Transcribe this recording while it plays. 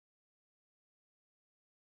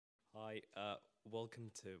Hi, welcome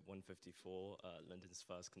to 154, London's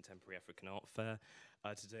first contemporary African art fair.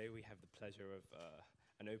 Today we have the pleasure of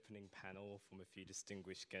an opening panel from a few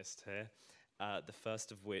distinguished guests here. The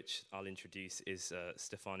first of which I'll introduce is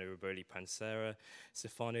Stefano Riboli Pansera.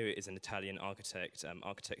 Stefano is an Italian architect,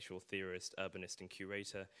 architectural theorist, urbanist, and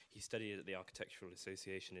curator. He studied at the Architectural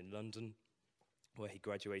Association in London, where he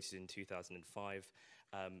graduated in 2005.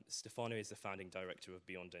 Stefano is the founding director of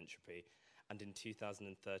Beyond Entropy. And in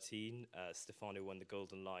 2013, Stefano won the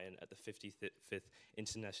Golden Lion at the 55th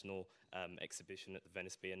International Exhibition at the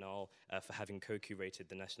Venice Biennale for having co-curated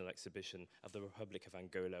the national exhibition of the Republic of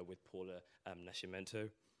Angola with Paula Nascimento.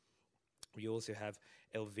 We also have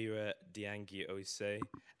Elvira Diangui Ose.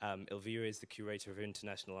 Elvira is the curator of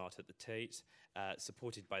international art at the Tate,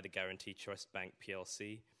 supported by the Guarantee Trust Bank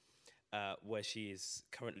PLC, where she is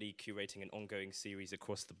currently curating an ongoing series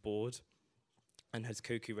across the board, and has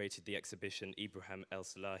co-curated the exhibition Ibrahim El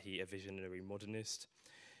Salahi, a Visionary Modernist.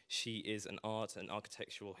 She is an art and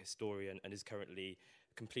architectural historian and is currently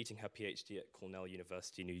completing her PhD at Cornell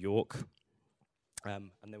University, New York.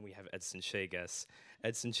 And then we have Edson Shegas.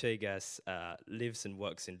 Edson Shegas lives and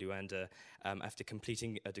works in Luanda after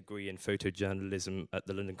completing a degree in photojournalism at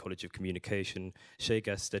the London College of Communication.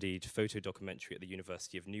 Shegas studied photo documentary at the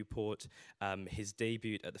University of Newport. His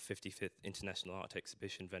debut at the 55th International Art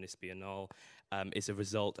Exhibition, Venice Biennale, is a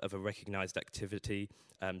result of a recognized activity,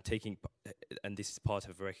 and this is part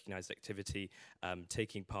of a recognized activity,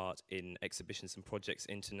 taking part in exhibitions and projects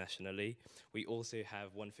internationally. We also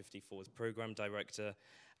have 154's program director,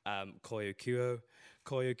 Koyo Kuo.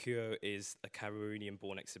 Koyo Kuo is a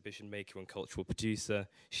Cameroonian-born exhibition maker and cultural producer.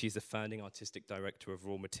 She's the founding artistic director of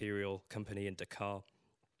Raw Material Company in Dakar.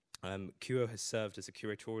 Kuo has served as a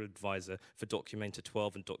curatorial advisor for Documenta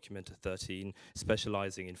 12 and Documenta 13,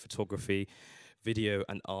 specializing in photography, video,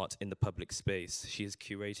 and art in the public space. She has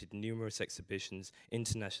curated numerous exhibitions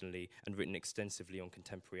internationally and written extensively on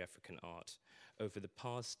contemporary African art. Over the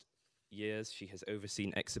past years, she has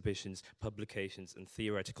overseen exhibitions, publications, and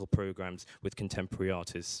theoretical programs with contemporary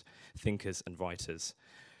artists, thinkers, and writers.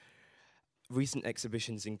 Recent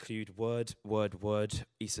exhibitions include Word,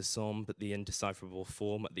 Issa Somb, The Indecipherable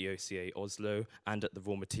Form at the OCA Oslo, and at the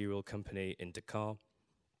Raw Material Company in Dakar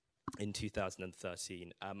in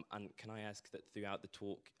 2013. And can I ask that throughout the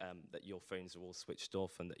talk that your phones are all switched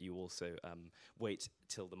off and that you also wait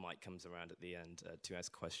till the mic comes around at the end to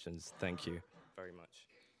ask questions. Thank you very much.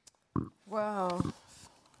 Well,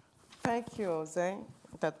 thank you, Jose.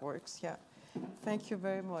 That works, yeah. Thank you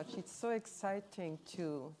very much. It's so exciting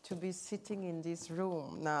to be sitting in this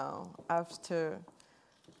room now after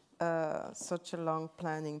such a long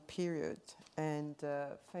planning period. And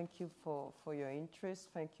thank you for your interest.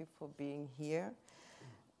 Thank you for being here.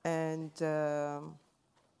 And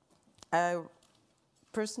I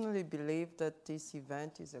personally believe that this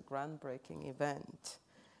event is a groundbreaking event.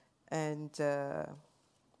 And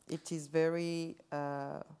it is very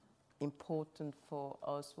important for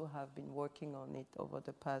us who have been working on it over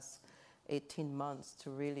the past 18 months to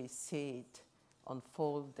really see it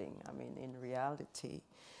unfolding, in reality.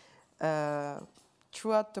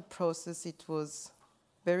 Throughout the process, it was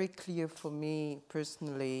very clear for me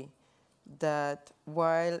personally that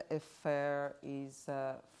while a fair is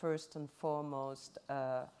first and foremost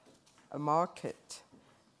a market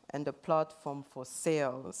and a platform for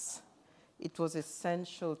sales, it was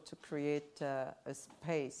essential to create a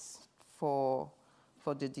space for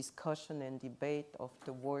the discussion and debate of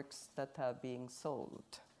the works that are being sold.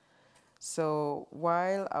 So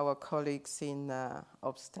while our colleagues in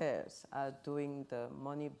upstairs are doing the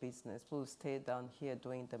money business, we'll stay down here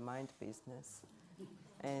doing the mind business.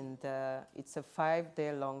 And it's a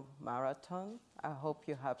 5-day-long marathon. I hope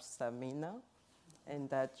you have stamina and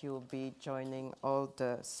that you'll be joining all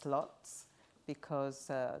the slots, because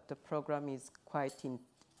the program is quite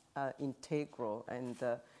integral and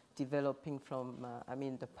developing from,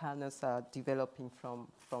 the panels are developing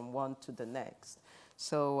from one to the next.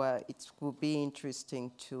 So it will be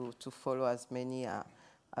interesting to follow as many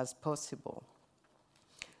as possible.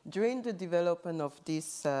 During the development of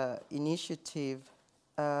this initiative,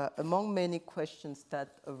 among many questions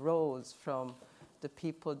that arose from the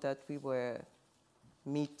people that we were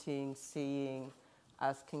meeting, seeing,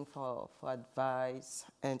 asking for advice,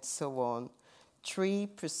 and so on, 3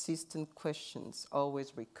 persistent questions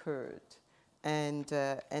always recurred. And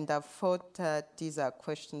I thought that these are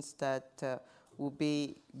questions that would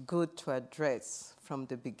be good to address from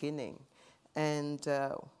the beginning. And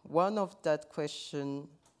one of that question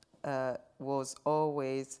was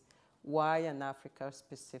always, why an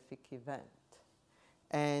Africa-specific event?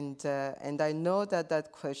 And I know that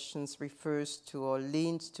that question refers to or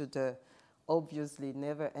leans to the obviously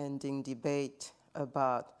never-ending debate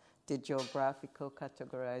about the geographical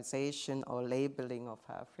categorization or labeling of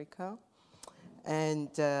Africa. And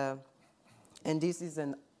this is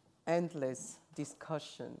an endless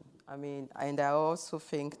discussion. I mean, and I also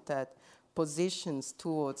think that positions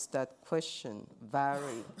towards that question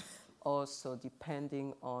vary also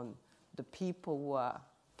depending on the people who are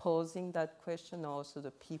posing that question, also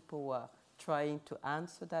the people who are trying to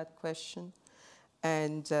answer that question.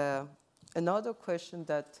 And another question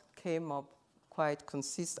that came up quite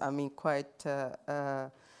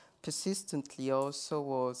persistently also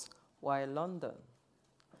was, why London?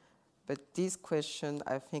 But this question,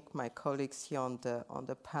 I think my colleagues here on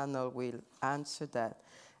the panel will answer that.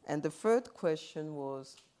 And the third question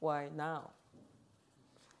was, why now?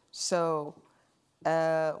 So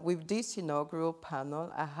with this inaugural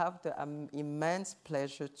panel, I have the immense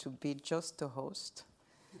pleasure to be just the host.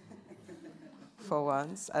 For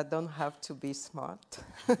once, I don't have to be smart.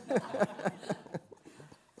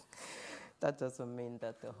 That doesn't mean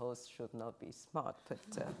that the host should not be smart, but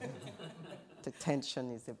the tension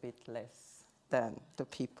is a bit less than the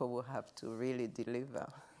people who have to really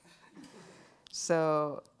deliver.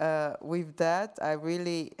 So with that, I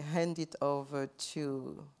really hand it over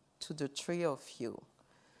to the three of you.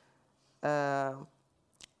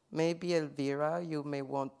 Maybe Elvira, you may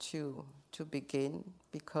want to begin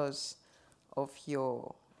because of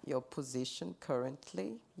your position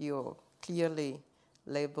currently. You're clearly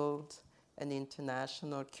labeled an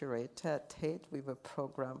international curator at Tate with a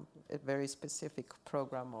program, a very specific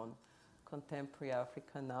program on contemporary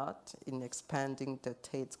African art in expanding the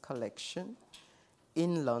Tate collection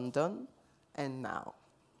in London and now.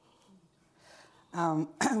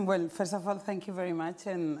 Well, first of all, thank you very much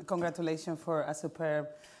and congratulations for a superb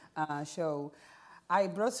show. I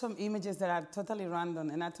brought some images that are totally random,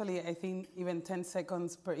 and actually I think even 10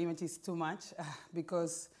 seconds per image is too much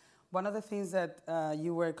because one of the things that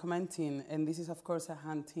you were commenting, and this is of course a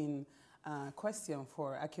hunting question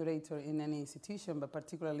for a curator in any institution, but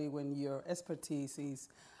particularly when your expertise is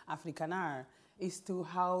African art, is to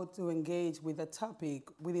how to engage with a topic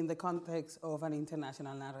within the context of an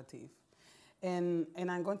international narrative. And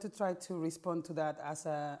I'm going to try to respond to that as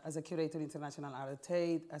a curator in international art at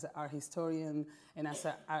Tate, as an art historian, and as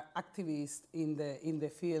an activist in the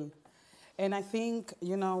field. And I think,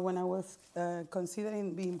 you know, when I was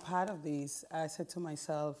considering being part of this, I said to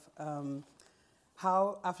myself,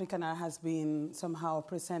 how African art has been somehow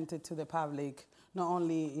presented to the public, not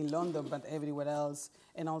only in London, but everywhere else,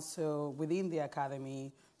 and also within the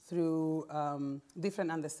academy, through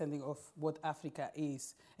different understanding of what Africa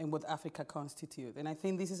is and what Africa constitutes. And I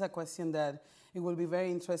think this is a question that it will be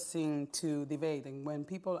very interesting to debate. And when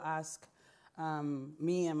people ask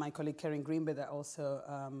me and my colleague Karen Greenberg that also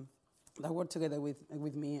that work together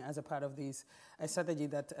with me as a part of this strategy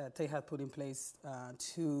that Tate had put in place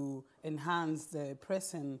to enhance the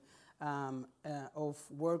presence of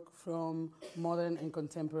work from modern and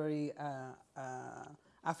contemporary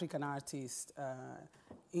African artists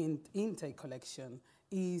in Tate collection,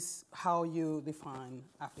 is how you define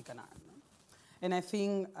African art. And I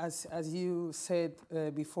think, as you said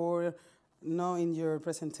before, not in your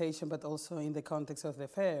presentation, but also in the context of the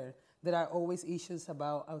fair, there are always issues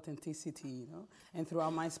about authenticity, you know? And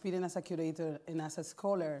throughout my experience as a curator and as a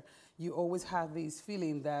scholar, you always have this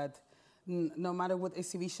feeling that no matter what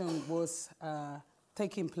exhibition was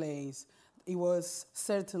taking place, it was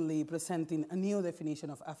certainly presenting a new definition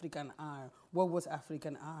of African art. What was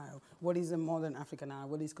African art? What is a modern African art?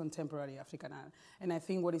 What is contemporary African art? And I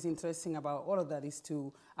think what is interesting about all of that is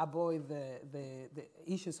to avoid the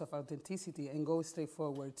issues of authenticity and go straight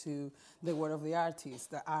forward to the work of the artists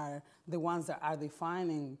that are the ones that are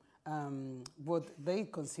defining what they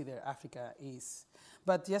consider Africa is.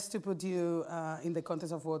 But just to put you in the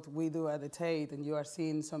context of what we do at the Tate, and you are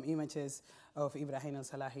seeing some images of Ibrahim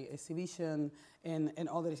El-Salahi exhibition and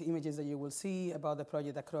other images that you will see about the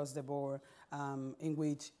project across the board, in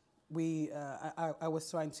which I was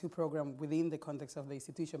trying to program within the context of the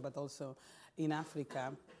institution, but also in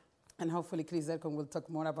Africa. And hopefully Chris Dercon will talk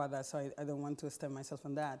more about that, so I don't want to extend myself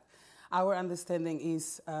on that. Our understanding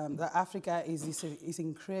is that Africa is this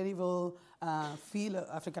incredible field of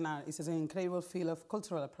African art. It's an incredible field of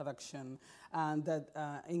cultural production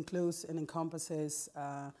that includes and encompasses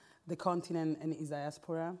the continent and its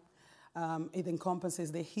diaspora. It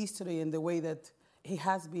encompasses the history and the way that it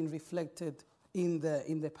has been reflected in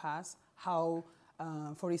the past. How,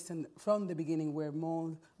 for instance, from the beginning, we're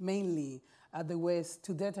mainly at the West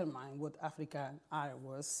to determine what African art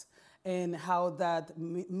was. and how that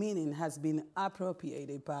meaning has been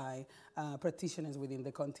appropriated by practitioners within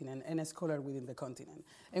the continent and a scholar within the continent.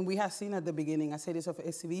 And we have seen at the beginning a series of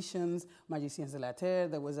exhibitions, Magiciens de la Terre.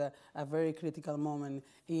 There was a very critical moment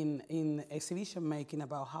in exhibition making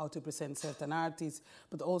about how to present certain artists,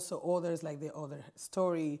 but also others like the Other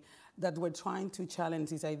Story, that were trying to challenge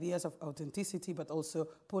these ideas of authenticity, but also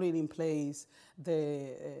putting in place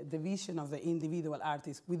the vision of the individual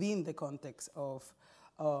artist within the context of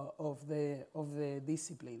the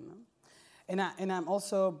discipline. And I'm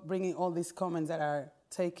also bringing all these comments that are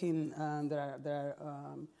taking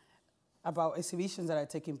about exhibitions that are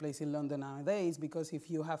taking place in London nowadays, because if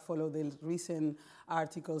you have followed the recent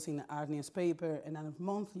articles in Art Newspaper and Art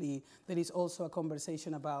Monthly, there is also a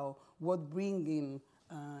conversation about what bringing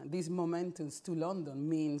these momentums to London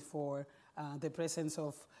means for the presence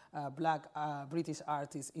of black British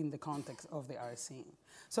artists in the context of the art scene.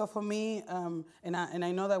 So for me, and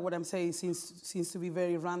I know that what I'm saying seems to be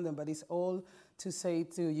very random, but it's all to say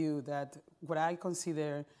to you that what I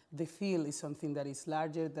consider the field is something that is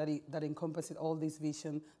larger, that encompasses all this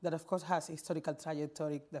vision, that of course has historical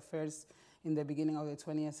trajectory. The first, in the beginning of the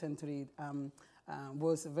 20th century,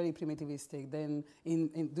 was very primitivistic. Then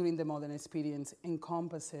during the modern experience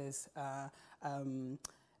encompasses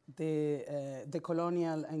the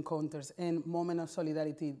colonial encounters and moment of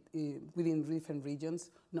solidarity within different regions,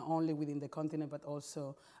 not only within the continent, but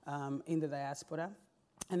also in the diaspora.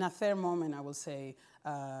 And a third moment, I will say,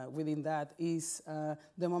 within that is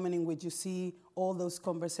the moment in which you see all those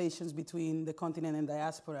conversations between the continent and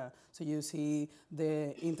diaspora. So you see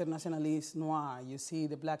the internationalist noir, you see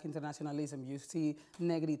the black internationalism, you see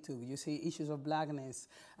negritude, you see issues of blackness,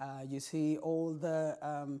 you see all the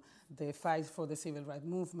fights for the civil rights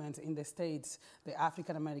movement in the States, the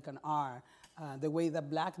African American art, the way that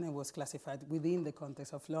blackness was classified within the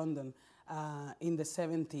context of London in the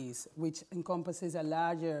 70s, which encompasses a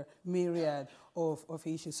larger myriad of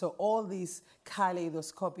issues. So all this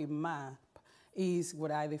kaleidoscopic map is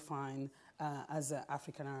what I define as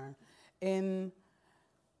African art. And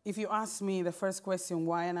if you ask me the first question,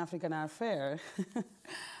 why an African art fair?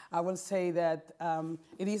 I will say that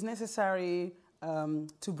it is necessary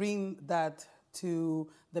to bring that to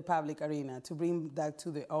the public arena, to bring that to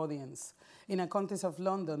the audience. In a context of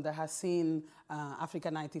London that has seen Africa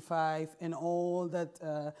 95 and all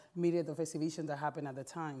that myriad of exhibitions that happened at the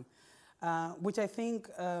time, which I think,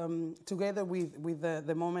 together with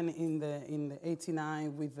the moment in the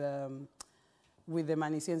 89 with the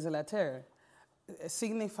Magiciens de la Terre,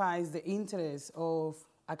 signifies the interest of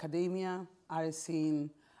academia, art scene,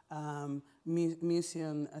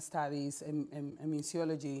 museum studies, and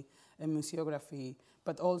museology and museography,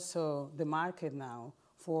 but also the market now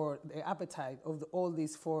for the appetite of all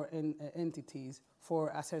these four entities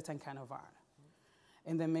for a certain kind of art.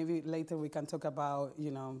 And then maybe later we can talk about,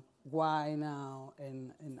 why now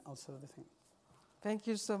and also the thing. Thank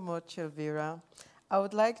you so much, Elvira. I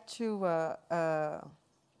would like to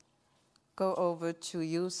go over to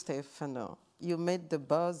you, Stefano. You made the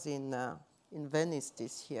buzz in Venice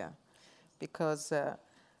this year, because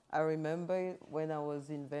I remember when I was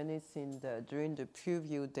in Venice during the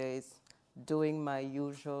preview days, doing my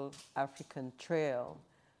usual African trail,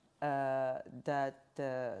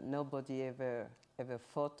 that nobody ever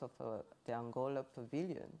thought of the Angola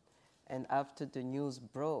Pavilion. And after the news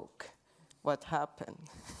broke, what happened?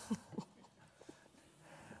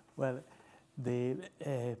 Well, the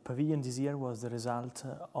pavilion this year was the result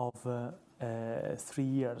of 3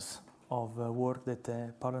 years of work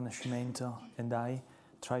that Paolo Nascimento and I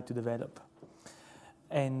tried to develop.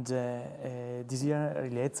 And this year,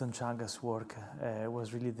 really, Edson Chaga's work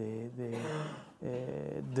was really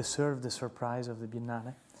the surprise of the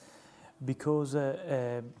Biennale, because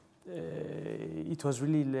it was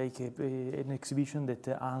really like an exhibition that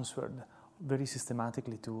answered very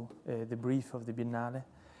systematically to the brief of the Biennale.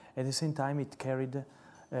 At the same time, it carried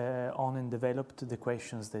on and developed the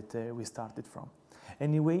questions that we started from.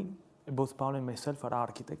 Anyway, both Paolo and myself are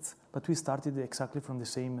architects, but we started exactly from the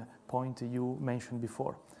same point you mentioned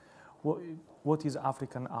before. What is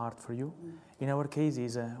African art for you? In our case,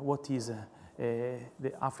 is what is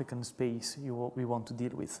the African space we want to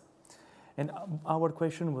deal with? And our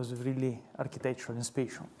question was really architectural and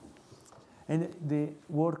spatial. And the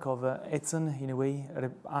work of Edson, in a way,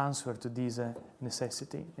 answered to this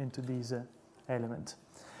necessity and to this element.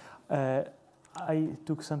 I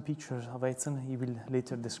took some pictures of Edson. He will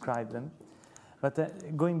later describe them.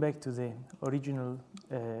 But going back to the original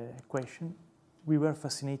question, we were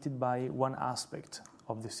fascinated by one aspect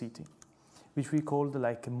of the city, which we called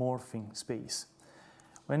like a morphing space.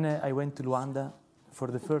 When I went to Luanda for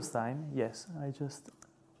the first time, yes, I just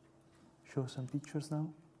show some pictures now.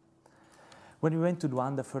 When we went to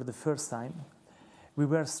Luanda for the first time, we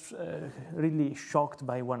were really shocked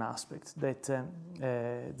by one aspect, that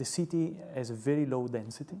the city has a very low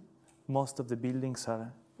density. Most of the buildings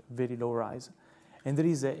are very low rise. And there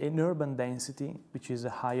is an urban density which is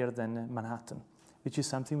higher than Manhattan, which is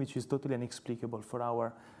something which is totally inexplicable for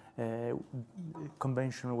our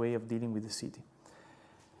conventional way of dealing with the city.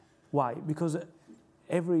 Why? Because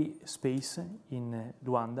every space in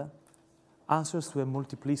Luanda answers to a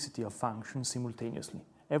multiplicity of functions simultaneously.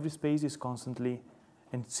 Every space is constantly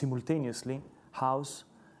and simultaneously house,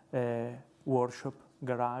 workshop,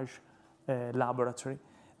 garage, laboratory.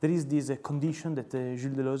 There is this condition that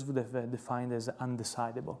Gilles Deleuze would have defined as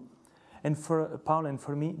undecidable. And for Paul and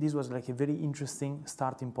for me, this was like a very interesting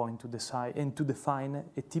starting point to decide and to define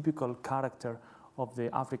a typical character of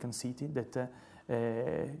the African city that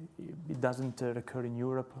it doesn't recur in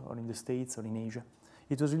Europe or in the States or in Asia.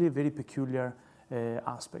 It was really a very peculiar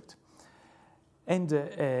aspect. And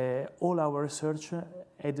all our research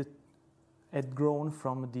had grown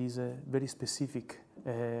from this very specific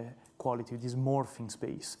quality, this morphing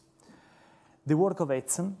space. The work of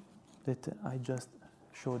Edson, that I just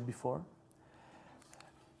showed before,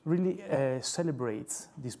 really celebrates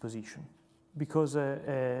this position, because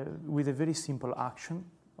with a very simple action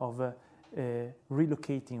of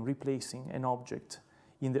relocating, replacing an object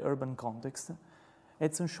in the urban context,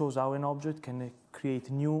 Edson shows how an object can create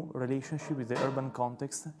new relationship with the urban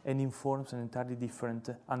context and informs an entirely different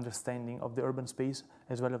understanding of the urban space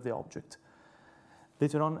as well as the object.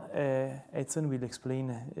 Later on, Edson will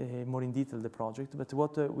explain more in detail the project, but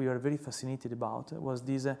what we are very fascinated about was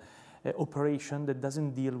this operation that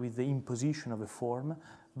doesn't deal with the imposition of a form,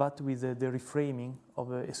 but with the reframing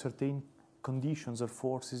of a certain conditions or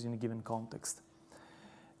forces in a given context.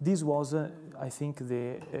 This was, I think,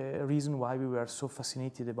 the reason why we were so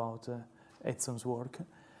fascinated about Edson's work,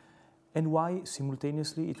 and why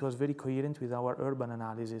simultaneously it was very coherent with our urban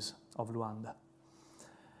analysis of Luanda.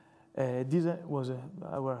 This was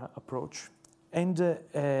our approach. And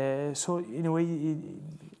so, in a way,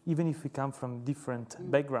 even if we come from different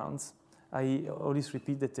backgrounds, I always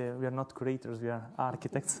repeat that we are not curators, we are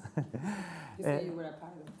architects. You say you were a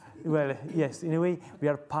pilot. Well, yes, in a way, we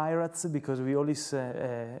are pirates because we always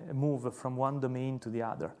move from one domain to the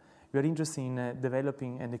other. We are interested in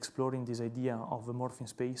developing and exploring this idea of a morphing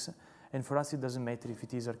space. And for us, it doesn't matter if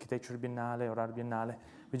it is Architecture Biennale or Art Biennale.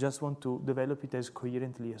 We just want to develop it as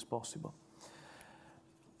coherently as possible.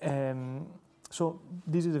 So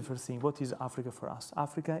this is the first thing. What is Africa for us?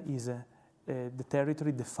 Africa is the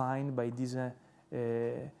territory defined by this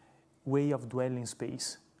way of dwelling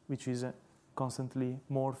space, which is constantly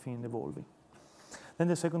morphing and evolving. Then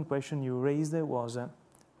the second question you raised was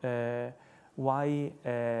why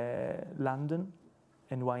London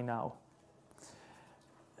and why now?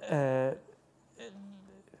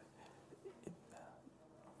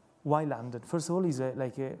 Why London? First of all, is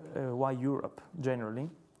why Europe generally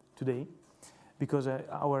today, because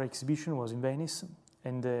our exhibition was in Venice,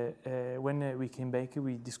 and when we came back,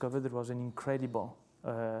 we discovered there was an incredible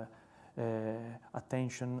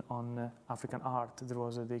attention on African art. There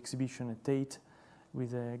was the exhibition at Tate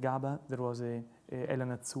with Gaba. There was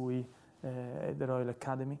Elena Tsui at the Royal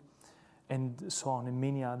Academy, and so on, and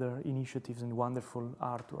many other initiatives and wonderful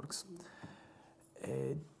artworks.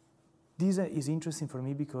 This is interesting for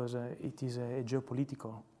me because it is a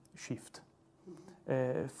geopolitical shift.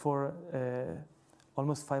 For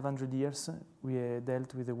almost 500 years, we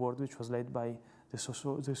dealt with a world which was led by the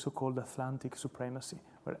so-called Atlantic supremacy,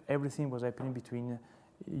 where everything was happening between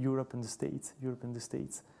Europe and the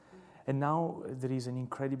States. And now there is an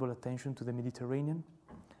incredible attention to the Mediterranean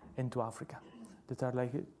and to Africa, that are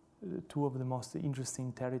like two of the most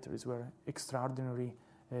interesting territories where extraordinary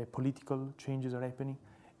political changes are happening,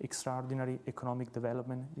 extraordinary economic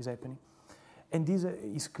development is happening. And this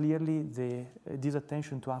is clearly, this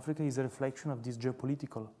attention to Africa is a reflection of this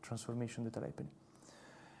geopolitical transformation that are happening.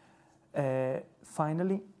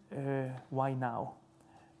 Finally, why now?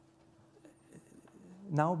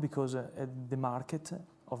 Now because the market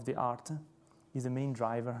of the art is the main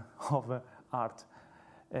driver of art.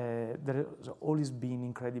 There has always been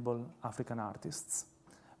incredible African artists,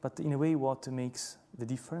 but in a way what makes the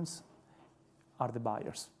difference are the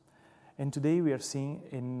buyers. And today we are seeing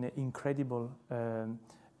an incredible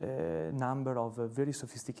number of very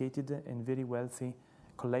sophisticated and very wealthy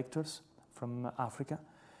collectors from Africa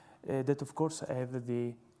that of course have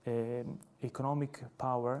the economic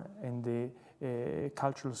power and the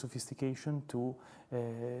cultural sophistication to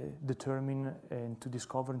determine and to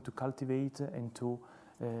discover and to cultivate and to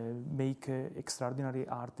make extraordinary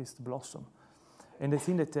artists blossom. And I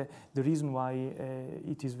think that the reason why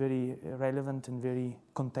it is very relevant and very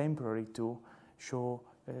contemporary to show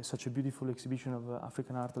such a beautiful exhibition of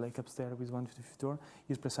African art like upstairs with 154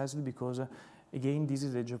 is precisely because, again, this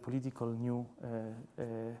is a geopolitical new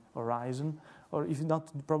horizon, or if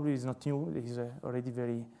not, probably it's not new, it is already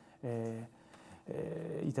very,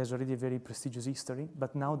 it has already a very prestigious history,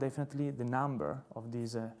 but now definitely the number of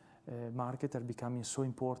these markets are becoming so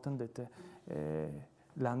important that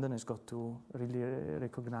London has got to really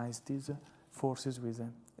recognize these forces with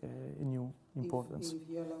a new importance. If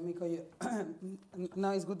you allow me, no,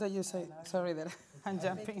 it's good that you say. Sorry that I'm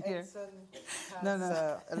jumping here. Has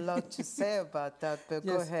a lot to say about that, but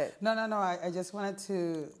Yes. go ahead. No. I just wanted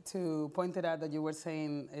to point it out that you were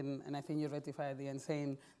saying, and I think you rectified at the end,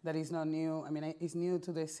 saying that it's not new. I mean, it's new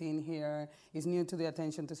to the scene here. It's new to the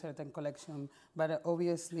attention to certain collection. But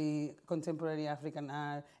obviously, contemporary African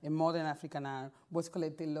art and modern African art was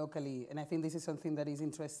collected locally, and I think this is something that is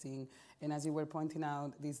interesting. And as you were pointing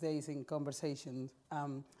out, these days in conversations,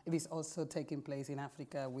 it is also taking place in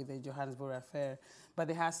Africa with the Johannesburg Affair. But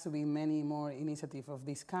there has to be many more initiatives of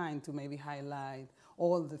this kind to maybe highlight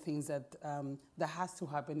all the things that that has to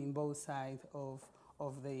happen in both sides of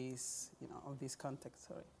this, of this context.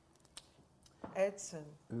 Sorry. Edson.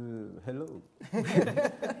 Hello.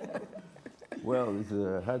 Well, it's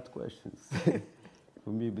hard questions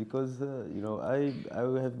for me because I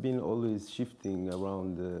have been always shifting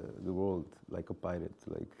around the world like a pirate,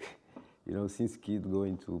 like since kid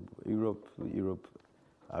going to Europe,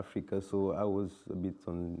 Africa. So I was a bit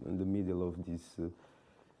in the middle of this.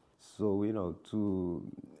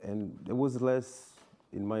 And there was less,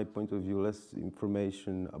 in my point of view, less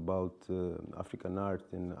information about African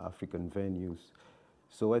art and African venues.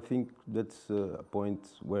 So I think that's a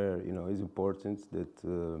point where it's important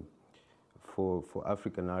that for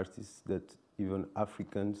African artists that even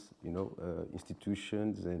Africans,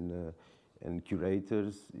 institutions and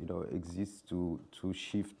curators, exist to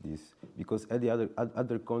shift this, because at the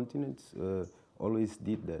other continents always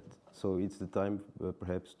did that. So it's the time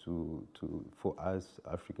perhaps for us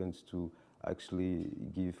Africans to actually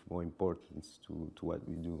give more importance to what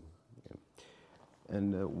we do. Yeah.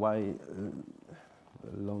 And why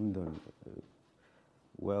London?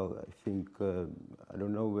 Well, I think I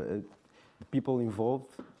don't know. People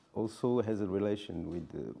involved also has a relation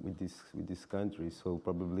with this country. So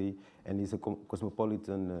probably, and it's a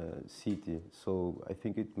cosmopolitan city. So I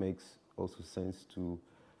think it makes also sense to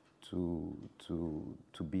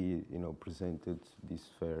be presented this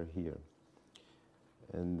fair here.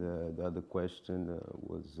 And the other question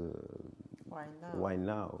was Why now? Why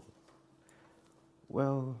now?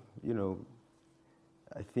 Well,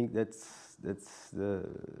 I think that's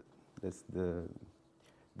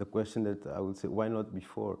the question that I would say. Why not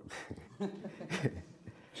before?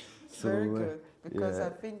 Very good, because yeah. I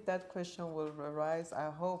think that question will arise, I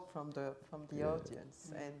hope, from the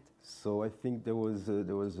audience. And so I think there was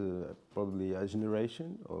probably a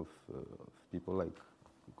generation of people like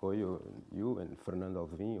Goyo and you and Fernando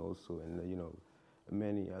Alvim also, and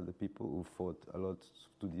many other people who fought a lot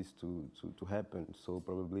to this to happen. So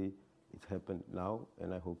probably it happened now,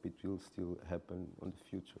 and I hope it will still happen in the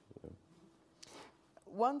future.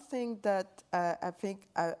 one thing that I think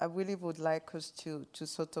I really would like us to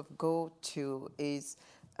sort of go to is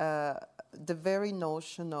the very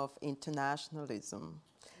notion of internationalism.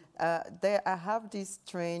 I have this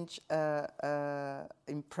strange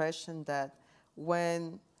impression that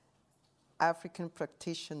when African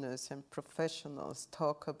practitioners and professionals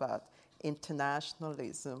talk about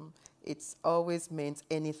internationalism, it always means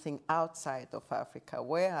anything outside of Africa,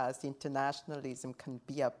 whereas internationalism can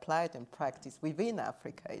be applied and practiced within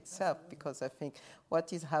Africa itself, because I think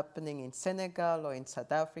what is happening in Senegal or in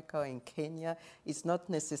South Africa or in Kenya is not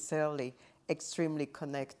necessarily extremely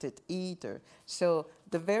connected either. So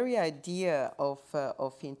the very idea of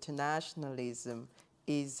internationalism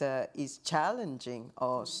is challenging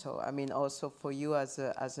also. I mean, also for you as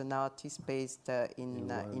an artist based in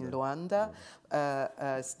Luanda,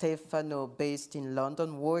 Stefano based in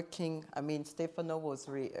London, working. I mean, Stefano was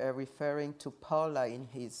referring to Paula in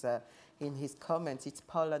his comments. It's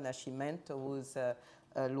Paula Nascimento, who's a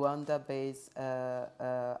Luanda-based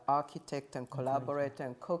architect and collaborator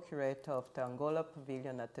and co-curator of the Angola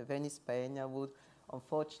Pavilion at the Venice Biennial, who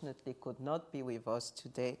unfortunately could not be with us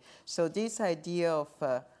today. So this idea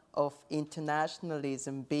of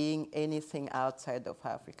internationalism being anything outside of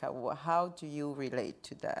Africa, how do you relate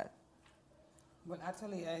to that? Well,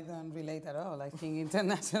 actually, I don't relate at all. I think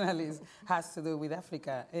internationalism has to do with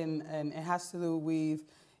Africa, and it has to do with,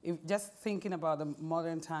 if just thinking about the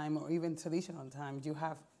modern time or even traditional times, you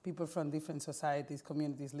have people from different societies,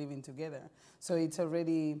 communities living together. So it's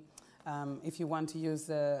already, if you want to use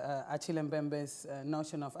Achille Mbembe's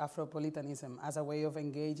notion of Afropolitanism as a way of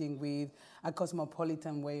engaging with a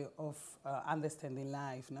cosmopolitan way of understanding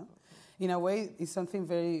life, no? In a way, it's something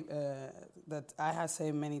very, that I have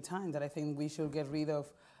said many times, that I think we should get rid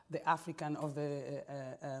of the African, of the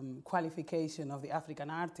qualification of the African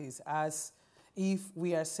artist, as if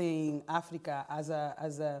we are saying Africa as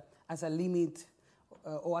a limit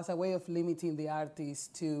or as a way of limiting the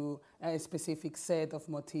artist to a specific set of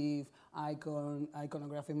motif,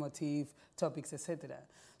 iconographic motif, topics, etc.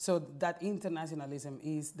 So that internationalism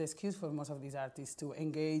is the excuse for most of these artists to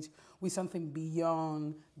engage with something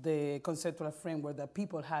beyond the conceptual framework that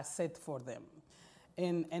people have set for them.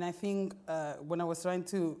 And I think when I was trying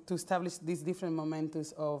to establish these different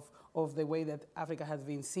momentums of the way that Africa has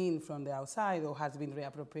been seen from the outside or has been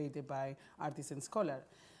reappropriated by artists and scholars,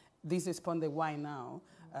 this responded why now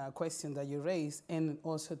question that you raised, and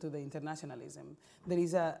also to the internationalism. There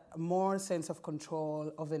is a more sense of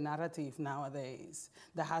control of the narrative nowadays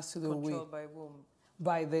that has to do with... Control by whom?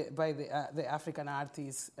 By the African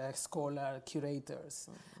artists, scholar, curators,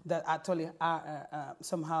 that actually are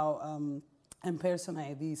somehow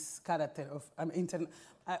impersonate this character of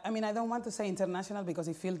I mean, I don't want to say international because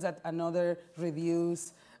it feels that another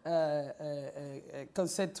reduced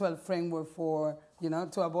conceptual framework for,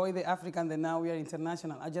 to avoid the African, then now we are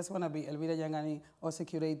international. I just want to be Elvira Yangani, also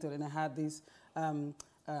curator, and I had this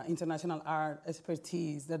international art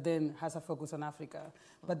expertise that then has a focus on Africa.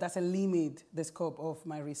 But doesn't limit the scope of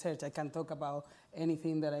my research. I can talk about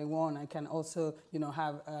anything that I want. I can also,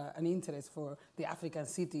 have an interest for the African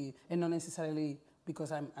city, and not necessarily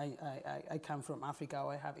because I come from Africa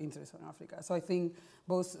or I have interest in Africa. So I think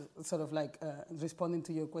both sort of like responding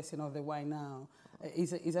to your question of the why now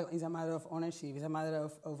is a matter of ownership. It's a matter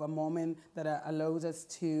of a moment that allows us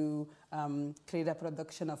to create a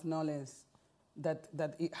production of knowledge that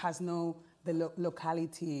it has the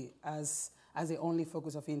locality as the only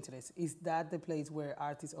focus of interest. Is that the place where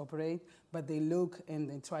artists operate, but they look and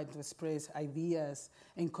they try to express ideas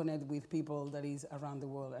and connect with people that is around the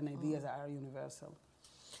world, and ideas that are universal?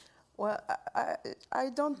 Well, I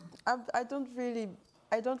don't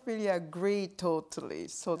really agree totally,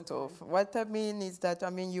 sort of. What I mean is that,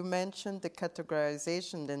 you mentioned the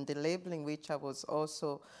categorization and the labeling, which I was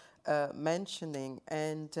also mentioning,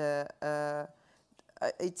 and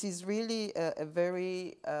it is really a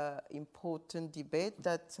very important debate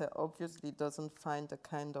that obviously doesn't find a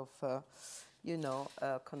kind of,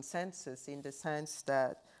 consensus, in the sense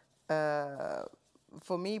that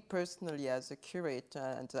for me personally, as a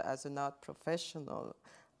curator and as an art professional,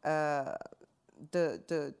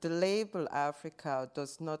 the label Africa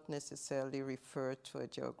does not necessarily refer to a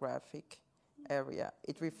geographic area.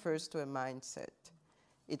 It refers to a mindset.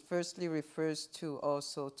 It firstly refers to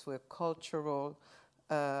also to a cultural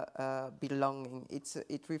belonging.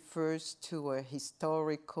 It refers to a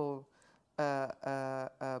historical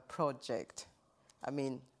project,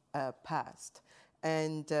 past.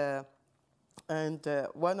 And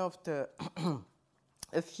one of the,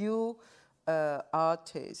 a few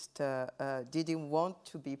artists didn't want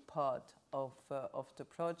to be part of the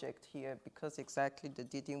project here because exactly they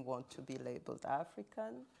didn't want to be labeled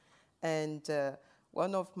African. And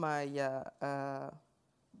one of my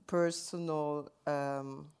personal,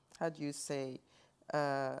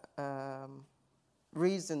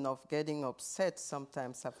 reason of getting upset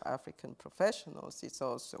sometimes of African professionals is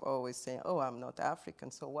also always saying, "Oh, I'm not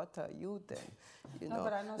African, so what are you then?" No,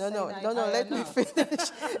 but I'm not no, let me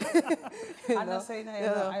finish. I'm not saying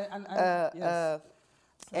I am. Yes.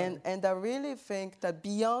 And I really think that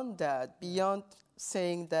beyond that, beyond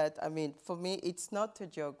saying that, for me, it's not a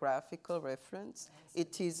geographical reference.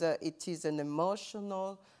 It is an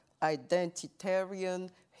emotional,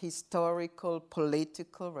 identitarian, historical,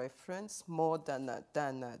 political reference more than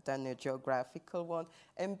a geographical one.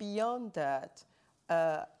 And beyond that,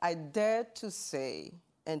 I dare to say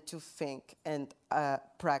and to think and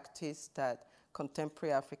practice that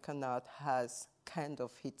contemporary African art has kind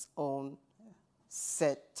of its own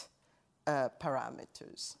set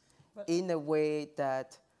parameters, but in a way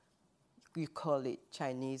that you call it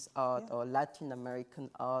Chinese art or Latin American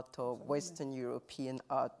art or Western European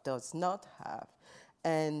art does not have.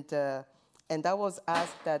 And I was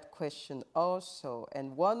asked that question also,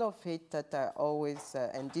 and one of it that I always,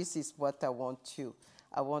 and this is what I want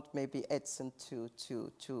maybe Edson to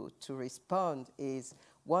respond, is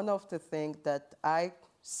one of the things that I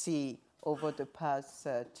see over the past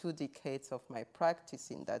 2 decades of my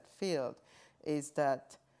practice in that field is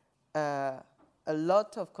that a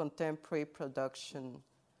lot of contemporary production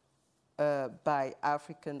by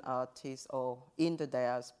African artists or in the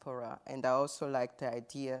diaspora. And I also like the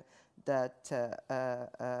idea that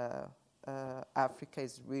Africa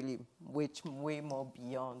is really way more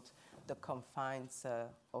beyond the confines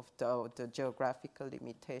of the geographical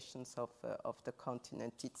limitations of the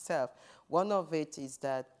continent itself. One of it is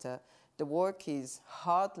that the work is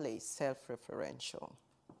hardly self-referential,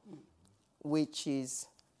 which is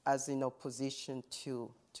as in opposition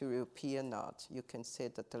to European art. You can say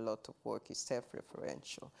that a lot of work is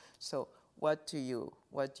self-referential. So what do you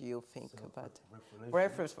think about it?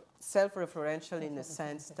 Self-referential in the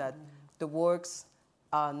sense that the works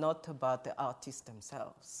are not about the artists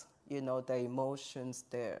themselves, their emotions,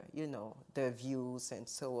 their views and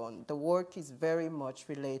so on. The work is very much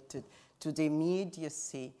related to the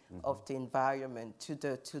immediacy of the environment, to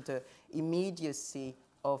the immediacy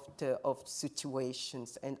of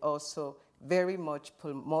situations, and also very much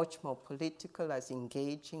more political, as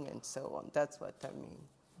engaging and so on. That's what I mean.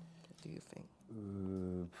 What do you think?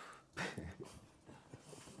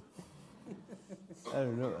 I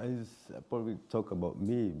don't know. I probably talk about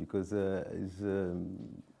me because for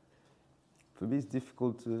me it's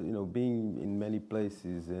difficult, being in many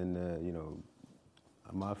places, and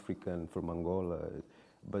I'm African from Angola,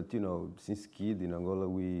 but since kid in Angola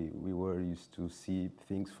we were used to see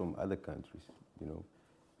things from other countries,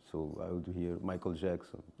 So I would hear Michael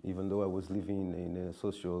Jackson, even though I was living in a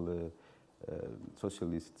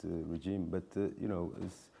socialist regime. But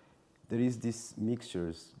there is these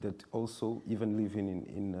mixtures that also, even living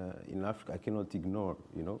in Africa, I cannot ignore.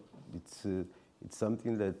 It's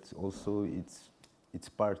something that also it's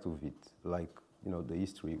part of it. Like the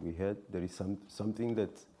history we had, there is something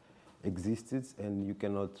that existed, and you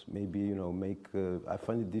cannot maybe make. I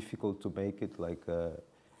find it difficult to make it like.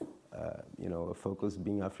 A focus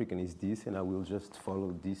being African is this, and I will just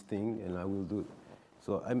follow this thing, and I will do it.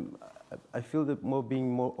 So I feel that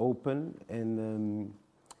being more open, and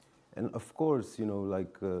of course,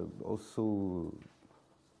 also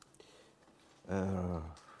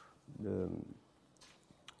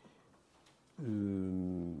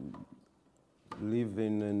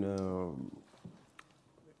living and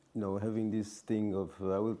having this thing of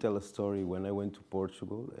I will tell a story when I went to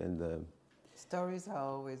Portugal, and. Stories are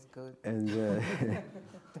always good. And They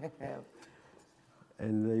help.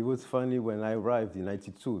 And it was funny when I arrived in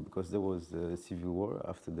 '92, because there was the civil war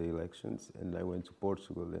after the elections, and I went to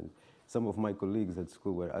Portugal, and some of my colleagues at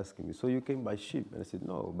school were asking me, "So you came by ship?" And I said,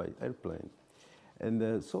 "No, by airplane."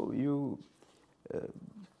 And so you,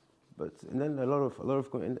 and then a lot of,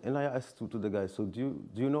 and I asked to the guy, "So do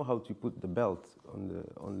you know how to put the belt on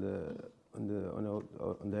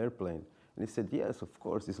the airplane?" And he said, "Yes, of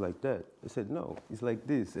course, it's like that." I said, "No, it's like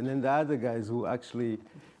this." And then the other guys who actually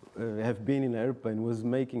have been in an airplane was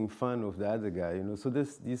making fun of the other guy, So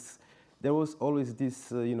there was always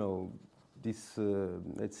this,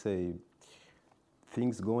 let's say,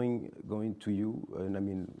 things going to you, and I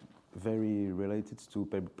mean, very related to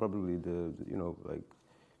probably like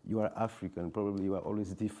you are African, probably you are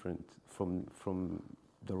always different from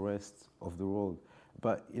the rest of the world.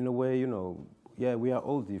 But in a way, yeah, we are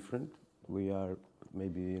all different. We are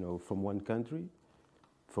maybe, from one country,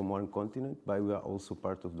 from one continent, but we are also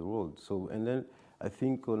part of the world. So, and then I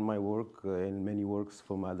think on my work and many works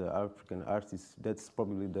from other African artists, that's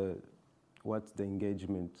probably what's the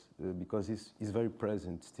engagement, because it's very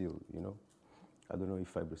present still, I don't know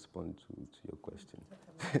if I respond to your question.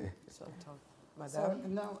 So,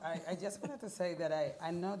 no, I just wanted to say that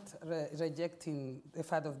I'm not rejecting the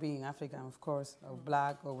fact of being African, of course, or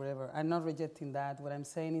black or whatever. I'm not rejecting that. What I'm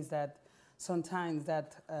saying is that sometimes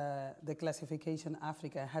that the classification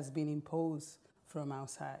Africa has been imposed from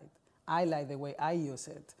outside. I like the way I use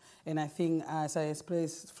it. And I think, as I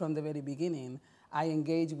expressed from the very beginning, I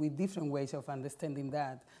engage with different ways of understanding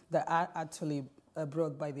that are actually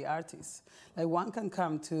brought by the artists. Like one can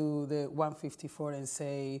come to the 154 and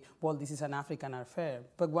say, well, this is an African art fair.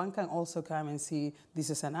 But one can also come and see this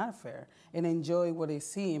is an art fair and enjoy what they're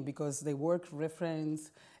seeing, because they work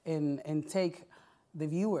reference and take the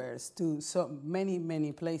viewers to so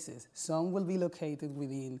many places. Some will be located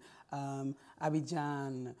within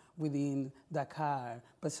Abidjan, within Dakar,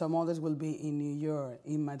 but some others will be in New York,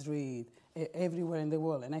 in Madrid, everywhere in the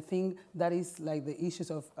world. And I think that is like the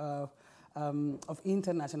issues of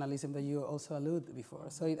internationalism that you also alluded before.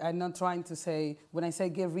 So I'm not trying to say, when I say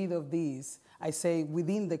get rid of these, I say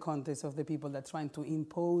within the context of the people that are trying to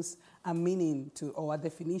impose a meaning to, or a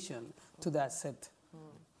definition to that set.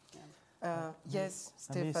 Yes,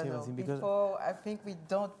 Stefano. Before, I think we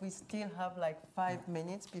still have like 5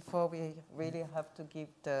 minutes before we really have to give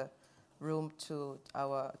the room to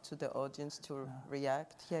the audience to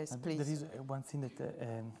react. Yes, please. There is one thing that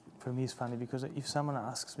for me is funny, because if someone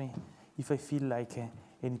asks me if I feel like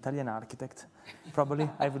an Italian architect, probably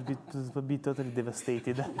I would be totally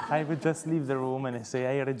devastated. I would just leave the room and say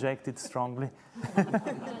I reject it strongly.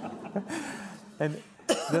 And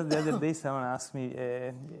the other day someone asked me,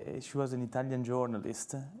 she was an Italian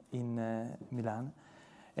journalist in Milan,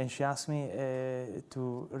 and she asked me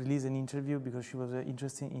to release an interview because she was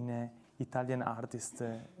interested in Italian artists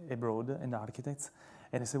abroad and architects.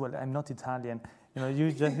 And I said, well, I'm not Italian. You know,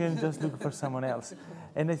 you just look for someone else.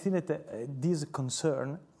 And I think that this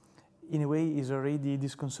concern, in a way, is already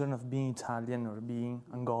this concern of being Italian or being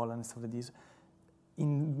Angolan and stuff like this.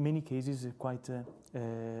 In many cases, quite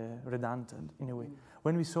redundant in a way.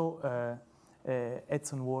 When we saw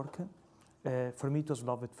Edson work, for me it was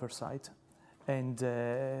love at first sight. And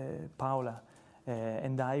Paola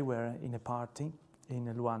and I were in a party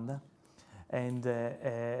in Luanda. And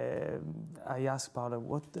I asked Paola,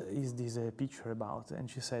 what is this picture about? And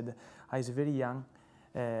she said, he's a very young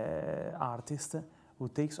artist who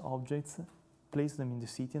takes objects, places them in the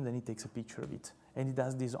city, and then he takes a picture of it. And he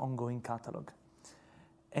does this ongoing catalog.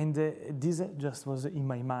 And this just was in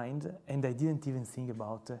my mind, and I didn't even think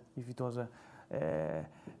about if it was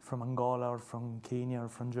from Angola or from Kenya or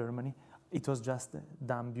from Germany. It was just a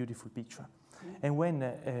damn beautiful picture. And when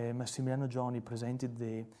Massimiliano Gioni presented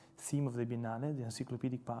the theme of the Biennale, the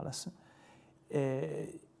Encyclopedic Palace,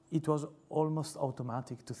 it was almost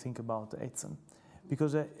automatic to think about Edson,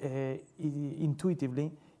 because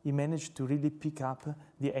intuitively he managed to really pick up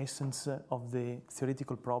the essence of the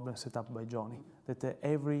theoretical problem set up by Gioni, that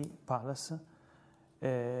every palace,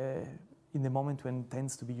 in the moment when it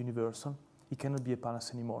tends to be universal, it cannot be a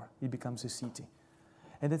palace anymore, it becomes a city.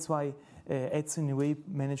 And that's why Edson, in a way,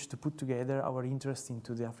 managed to put together our interest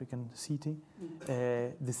into the African city,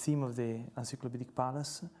 the theme of the Encyclopedic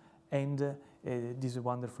Palace, and these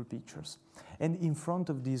wonderful pictures. And in front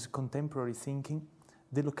of this contemporary thinking,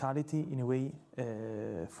 the locality, in a way,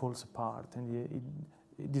 falls apart and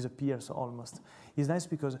it disappears almost. It's nice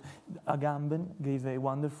because Agamben gave a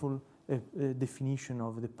wonderful definition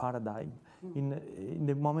of the paradigm. In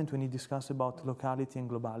the moment when he discussed about locality and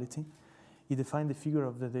globality, he defined the figure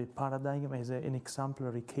of the paradigm as an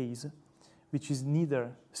exemplary case, which is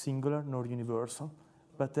neither singular nor universal,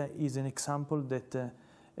 but is an example that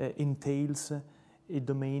entails a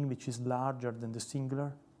domain which is larger than the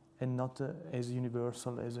singular and not as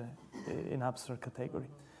universal as an abstract category.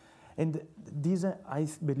 And this, I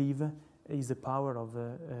believe, is the power of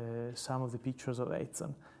some of the pictures of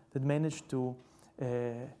Edson that managed to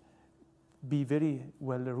be very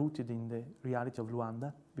well rooted in the reality of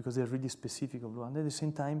Luanda, because they're really specific of Luanda. At the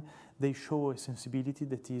same time, they show a sensibility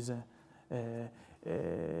that is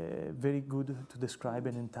very good to describe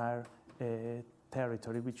an entire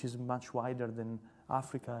territory, which is much wider than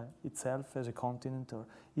Africa itself as a continent, or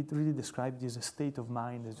it really describes this state of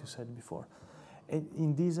mind, as you said before. And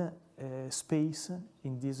in this space,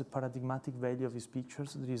 in this paradigmatic value of his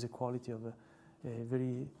pictures, there is a quality of a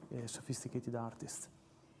very sophisticated artist.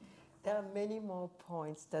 There are many more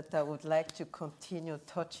points that I would like to continue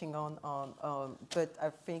touching on, but I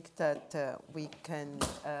think that we can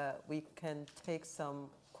take some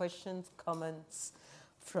questions, comments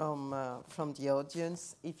from the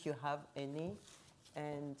audience, if you have any,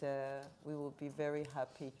 and we will be very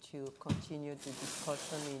happy to continue the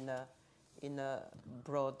discussion in a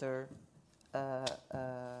broader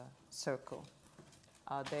circle.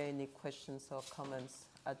 Are there any questions or comments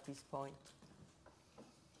at this point?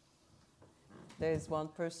 There's one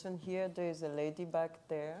person here. There's a lady back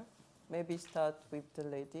there. Maybe start with the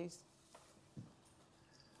ladies.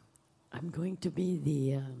 I'm going to be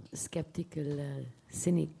the skeptical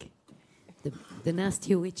cynic, the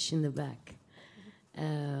nasty witch in the back.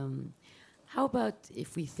 How about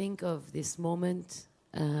if we think of this moment,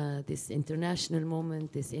 this international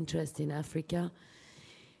moment, this interest in Africa,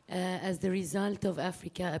 as the result of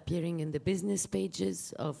Africa appearing in the business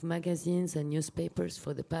pages of magazines and newspapers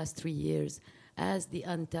for the past 3 years, as the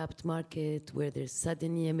untapped market where there's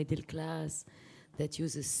suddenly a middle class that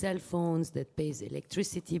uses cell phones, that pays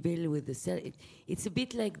electricity bill with the cell. It's a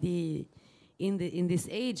bit like in this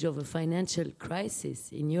age of a financial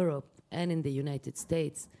crisis in Europe and in the United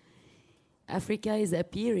States, Africa is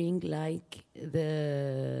appearing like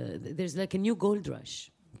there's like a new gold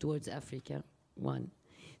rush towards Africa, 1.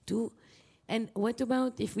 2, and what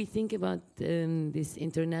about if we think about this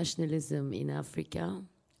internationalism in Africa,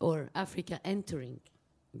 or Africa entering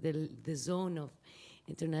the zone of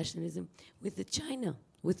internationalism with China,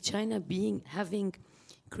 having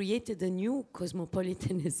created a new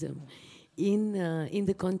cosmopolitanism in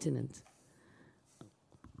the continent.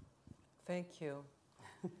 Thank you.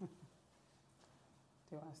 Do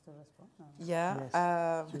you want us to respond? No.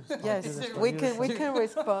 Yeah. Yes. Yes, we can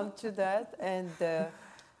respond to that. And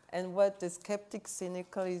what the skeptic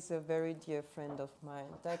cynical is a very dear friend of mine.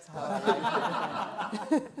 That's how I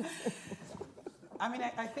like it. I mean,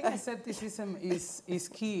 I think skepticism is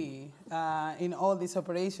key in all this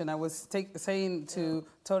operation. I was saying to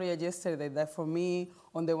Toria yesterday that for me,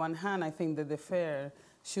 on the one hand, I think that the fair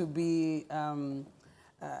should be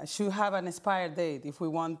should have an expired date if we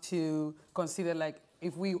want to consider, like,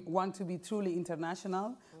 if we want to be truly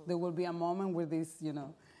international, there will be a moment where this,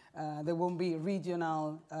 there won't be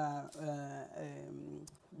regional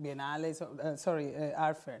biennales,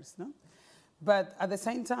 art fairs, no? But at the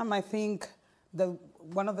same time, I think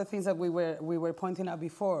one of the things that we were pointing out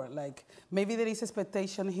before, like, maybe there is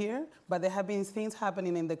expectation here, but there have been things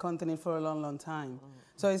happening in the continent for a long, long time.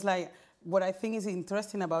 So it's like, what I think is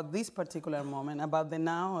interesting about this particular moment, about the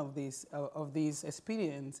now of this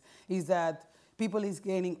experience, is that people is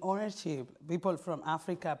gaining ownership. People from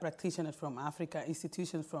Africa, practitioners from Africa,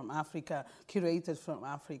 institutions from Africa, curators from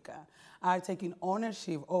Africa are taking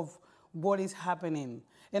ownership of what is happening.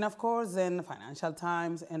 And of course, then Financial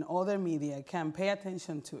Times and other media can pay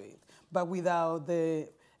attention to it. But without the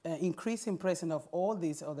increasing presence of all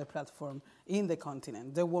these other platforms in the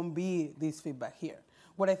continent, there won't be this feedback here.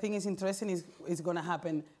 What I think is interesting is going to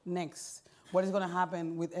happen next. What is going to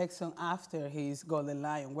happen with Exxon after his Golden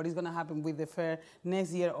Lion? What is going to happen with the fair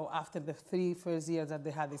next year or after the 3 first years that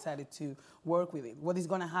they had decided to work with it? What is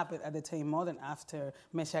going to happen at the Tate Modern after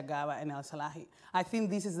Mesha Gaba and El Salahi? I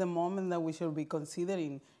think this is the moment that we should be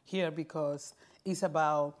considering here, because it's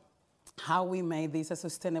about how we make this a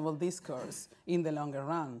sustainable discourse in the longer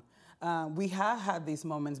run. We have had these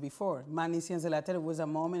moments before. Mani Sciences de la Terre was a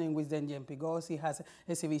moment in which then Jen Pigosi has an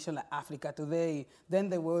exhibition like Africa Today. Then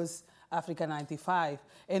there was Africa 95.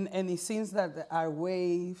 And it seems that our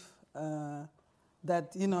wave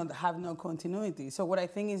that have no continuity. So what I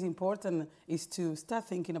think is important is to start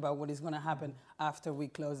thinking about what is going to happen after we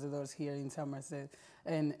close the doors here in Somerset.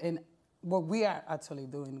 And what we are actually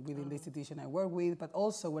doing within the institution I work with, but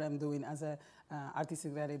also what I'm doing as an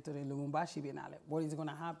artistic director in Lubumbashi Biennale. What is going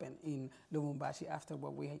to happen in Lubumbashi after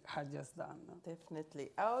what we had just done? No?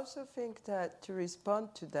 Definitely. I also think that to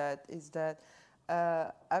respond to that is that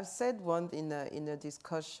I've said once in a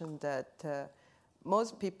discussion that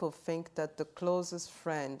most people think that the closest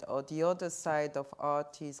friend or the other side of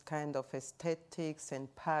art is kind of aesthetics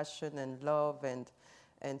and passion and love and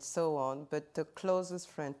so on, but the closest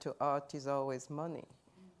friend to art is always money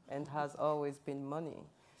and has always been money.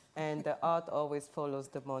 And the art always follows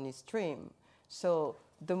the money stream. So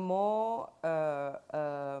the more,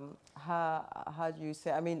 how do you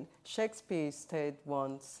say, I mean, Shakespeare said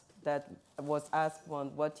once, that was asked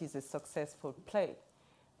once, what is a successful play?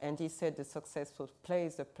 And he said the successful play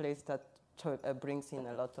is a place that brings in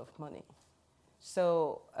a lot of money.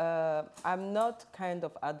 So I'm not kind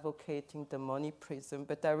of advocating the money prism,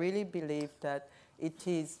 but I really believe that it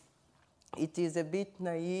is a bit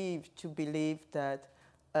naive to believe that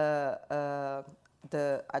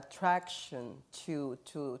the attraction to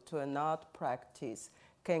an art practice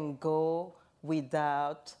can go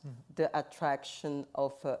without the attraction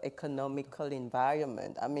of an economical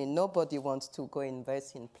environment. I mean, nobody wants to go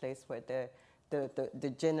invest in a place where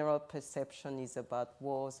the general perception is about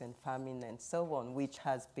wars and famine and so on, which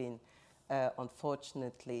has been,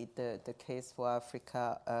 unfortunately, the case for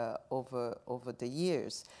Africa over the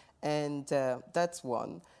years. And that's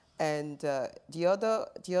one. And the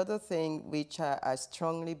other thing which I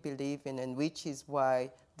strongly believe in, and which is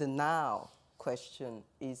why the now question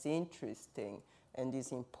is interesting and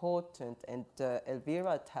is important, and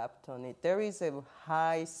Elvira tapped on it, there is a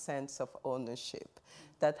high sense of ownership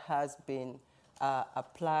that has been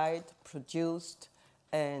applied, produced,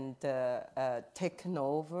 and taken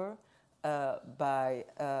over by,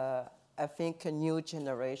 I think, a new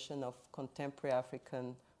generation of contemporary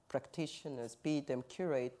African practitioners, be them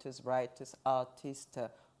curators, writers, artists,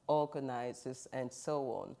 organizers, and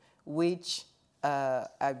so on, which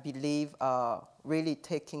I believe are really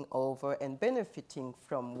taking over and benefiting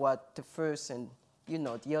from what the first and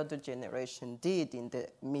the other generation did in the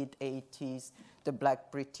mid-80s, the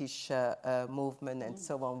Black British movement and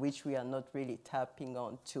so on, which we are not really tapping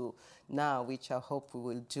on to now, which I hope we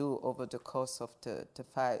will do over the course of the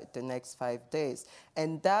next 5 days.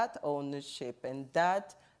 And that ownership and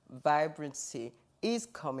that vibrancy is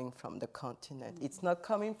coming from the continent. It's not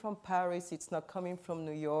coming from Paris, it's not coming from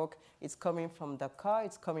New York, it's coming from Dakar,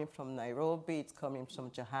 it's coming from Nairobi, it's coming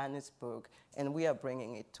from Johannesburg, and we are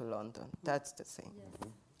bringing it to London. That's the thing. Yes.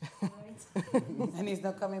 Right. And it's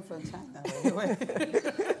not coming from China, by the way.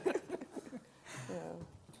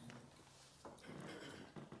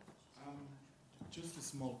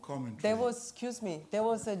 small commentary. There was, excuse me, there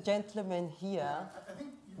was a gentleman here. I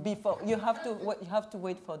think Before you have to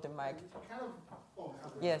wait for the mic. kind of,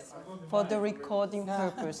 Yes, for the recording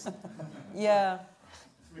purpose. Yeah,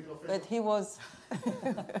 but he was.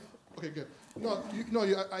 Okay, good.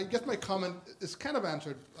 I guess my comment is kind of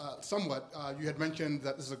answered somewhat. You had mentioned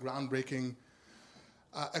that this is a groundbreaking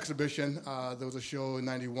exhibition. There was a show in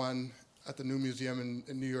 '91 at the New Museum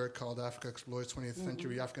in New York called Africa Explores 20th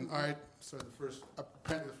Century African Art. So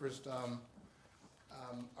apparently the first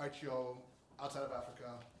art show outside of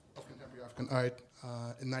Africa of contemporary African art.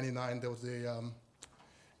 In '99, there was a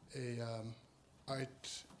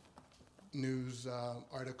art news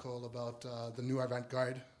article about the new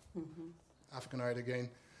avant-garde, African art again.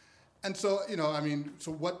 And so,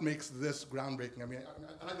 so what makes this groundbreaking? I mean,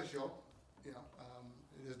 I like the show, it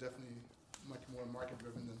is definitely much more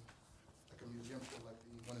market-driven than like a museum show like the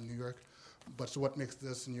one in New York. But so what makes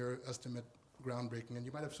this, in your estimate, groundbreaking? And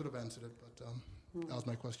you might have sort of answered it, but that was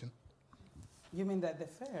my question. You mean that the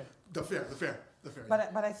fair? The fair.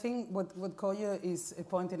 But I think what Koyo is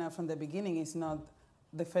pointing out from the beginning is not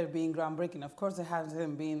the fair being groundbreaking. Of course, there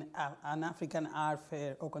hasn't been an African art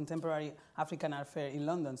fair or contemporary African art fair in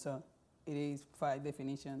London, so it is by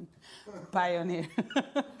definition pioneer.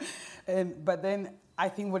 But then I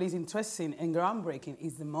think what is interesting and groundbreaking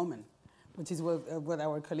is the moment, which is what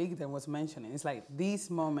our colleague there was mentioning. It's like this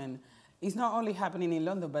moment is not only happening in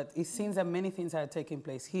London, but it seems that many things are taking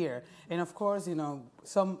place here. And of course,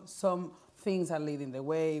 some things are leading the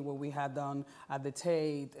way, what we had done at the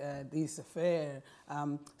Tate, this fair.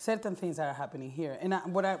 Certain things are happening here. And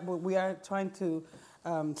what we are trying to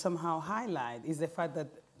somehow highlight is the fact that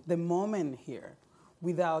the moment here,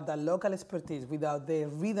 without the local expertise, without the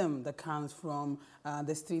rhythm that comes from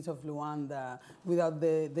the streets of Luanda, without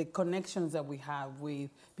the connections that we have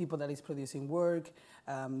with people that is producing work,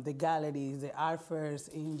 the galleries, the art fairs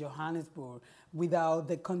in Johannesburg, without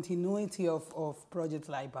the continuity of projects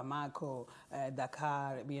like Bamako,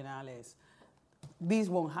 Dakar, Biennales, this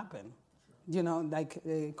won't happen. Like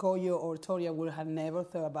Koyo or Toria would have never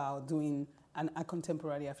thought about doing a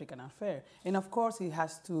contemporary African art fair. And of course it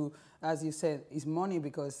has to, as you said, is money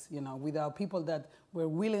because, without people that were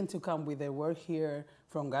willing to come with their work here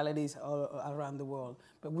from galleries all around the world,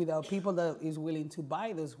 but without people that is willing to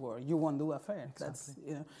buy those work, you won't do a fair. Exactly. That's,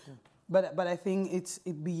 yeah. But I think it's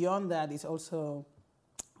beyond that. It's also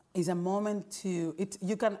is a moment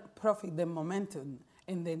you can profit the momentum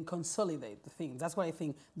and then consolidate the thing. That's why I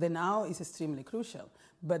think the now is extremely crucial,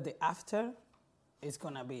 but the after is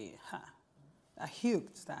gonna be a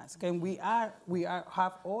huge task, and we have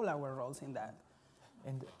all our roles in that.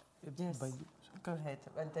 And yes, go ahead.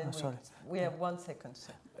 And then we have 1 second.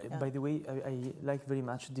 So. Yeah. By the way, I like very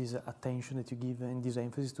much this attention that you give and this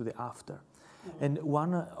emphasis to the after. Mm-hmm. And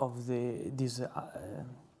one of these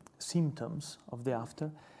symptoms of the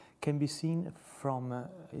after can be seen from,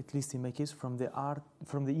 at least in my case, from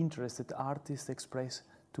the interest that artists express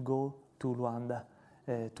to go to Luanda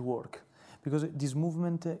to work, because this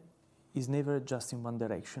movement is never just in one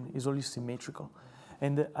direction, it's always symmetrical.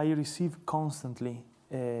 And I receive constantly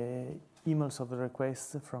emails of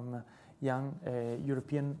requests from young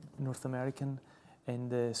European, North American,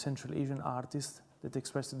 and Central Asian artists that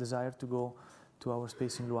express a desire to go to our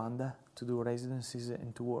space in Luanda to do residencies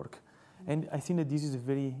and to work. And I think that this is a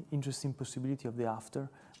very interesting possibility of the after,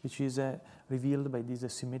 which is revealed by this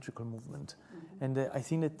symmetrical movement. Mm-hmm. And I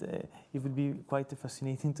think that it would be quite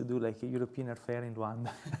fascinating to do like a European art fair in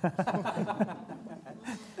Luanda.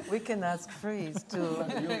 We can ask Freeze to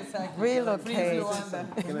relocate.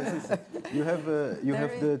 You have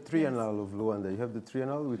the Triennale of Luanda. You have the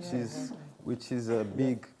Triennale, which is a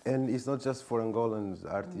big, and it's not just for Angolan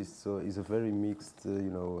artists. So it's a very mixed,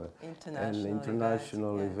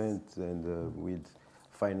 international event, and with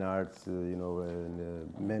fine arts, and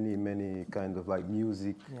many kind of like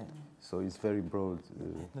music. Yeah. So it's very broad.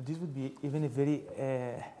 Now this would be even a very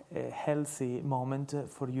healthy moment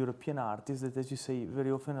for European artists that, as you say, very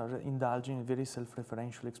often are indulging in very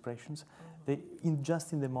self-referential expressions. They,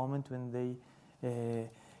 just in the moment when they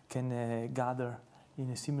can gather in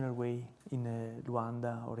a similar way in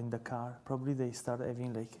Luanda or in Dakar, probably they start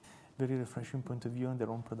having like very refreshing point of view on their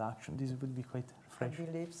own production. This would be quite refreshing.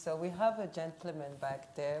 I believe so. We have a gentleman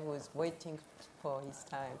back there who is waiting for his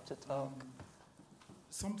time to talk.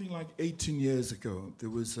 Something like 18 years ago, there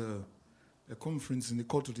was a conference in the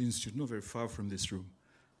Courtauld Institute, not very far from this room,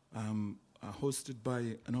 hosted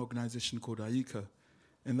by an organization called AICA,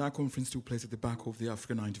 and that conference took place at the back of the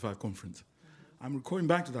Africa 95 conference. Mm-hmm. I'm recalling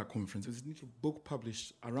back to that conference. There's a little book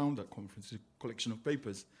published around that conference, a collection of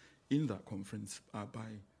papers in that conference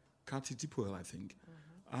by Kati Tipuel, I think.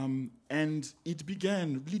 And it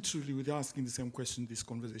began literally with asking the same question this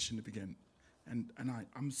conversation began. And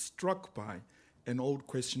I'm struck by an old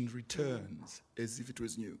question returns as if it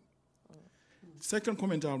was new. Second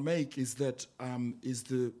comment I'll make is that is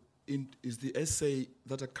the essay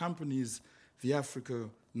that accompanies the Africa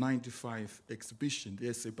 95 exhibition, the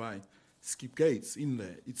essay by Skip Gates in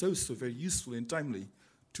there. It's also very useful and timely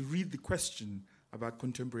to read the question about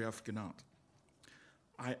contemporary African art.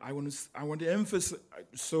 I want to emphasize,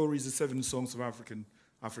 so is the 7 songs of African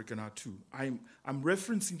art too. I'm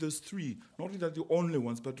referencing those 3, not that the only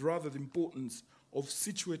ones, but rather the importance of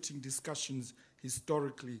situating discussions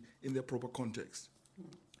historically in their proper context.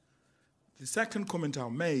 The second comment I'll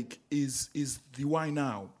make is the why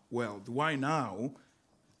now. Well, the why now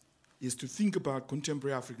is to think about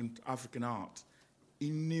contemporary African art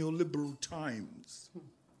in neoliberal times.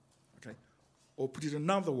 Okay? Or put it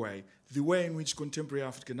another way, the way in which contemporary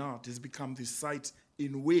African art has become the site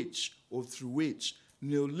in which, or through which,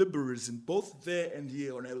 neoliberalism, both there and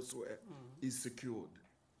here and elsewhere, is secured.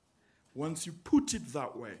 Once you put it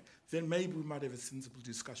that way, then maybe we might have a sensible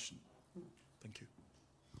discussion. Thank you.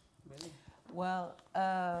 Really? Well,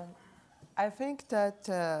 I think that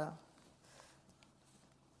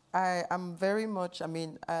I'm very much,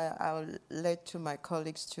 I'll let to my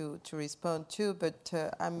colleagues to respond too, but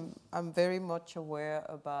I'm very much aware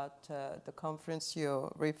about the conference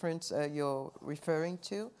you're referring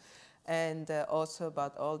to, and also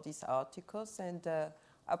about all these articles. And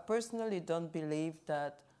I personally don't believe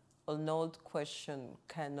that an old question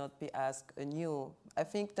cannot be asked anew. I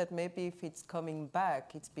think that maybe if it's coming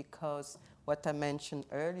back, it's because what I mentioned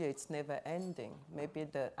earlier, it's never ending. Maybe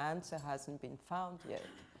the answer hasn't been found yet,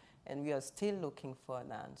 and we are still looking for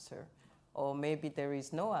an answer. Or maybe there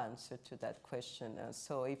is no answer to that question.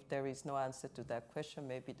 So if there is no answer to that question,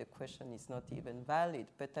 maybe the question is not even valid.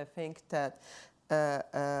 But I think that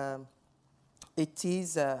it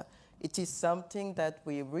is something that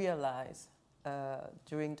we realize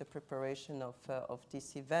during the preparation of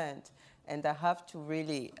this event. And I have to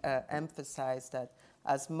really emphasize that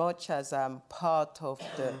as much as I'm part of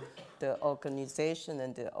the organization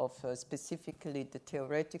and of specifically the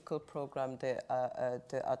theoretical program, the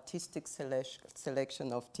artistic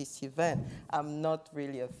selection of this event, I'm not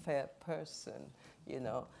really a fair person, you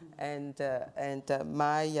know, and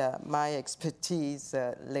my expertise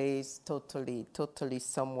lays totally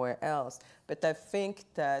somewhere else. But I think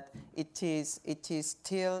that it is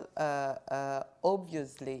still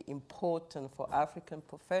obviously important for African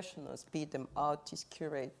professionals, be them artists,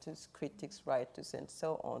 curators, critics, writers, and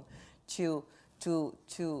so on, to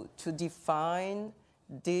define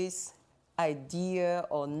this idea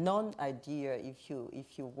or non-idea, if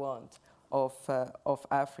you want, of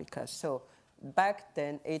Africa. So back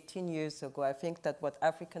then, 18 years ago, I think that what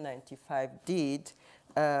Africa 95 did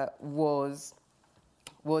was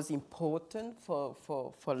important for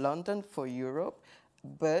London, for Europe,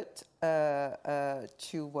 but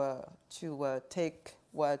to take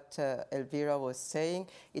what Elvira was saying,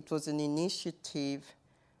 it was an initiative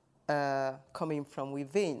coming from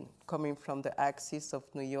within, coming from the axis of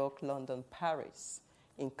New York, London, Paris,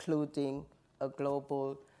 including a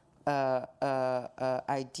global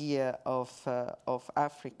idea of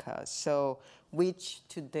Africa. So, which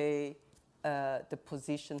today the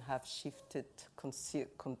position have shifted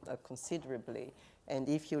considerably. And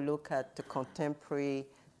if you look at the contemporary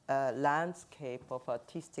landscape of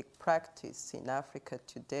artistic practice in Africa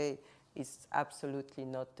today, it's absolutely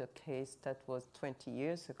not the case that was 20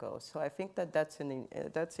 years ago. So I think that that's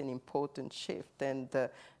an important shift, and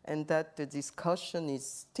that the discussion is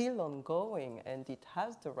still ongoing, and it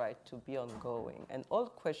has the right to be ongoing. And all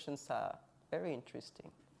questions are very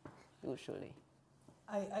interesting, usually.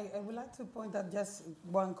 I would like to point out just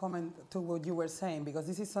one comment to what you were saying, because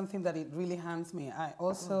this is something that it really hands me. I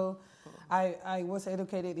also, I was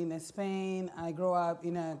educated in Spain. I grew up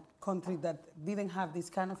in a country that didn't have these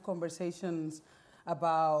kind of conversations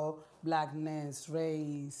about blackness,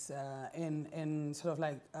 race, and sort of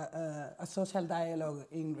like a social dialogue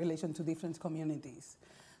in relation to different communities.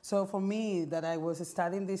 So for me, that I was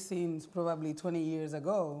studying these things probably 20 years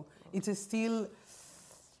ago,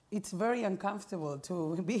 it's very uncomfortable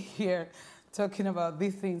to be here talking about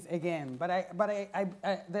these things again. But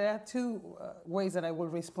there are two ways that I will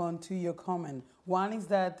respond to your comment. One is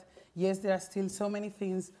that, yes, there are still so many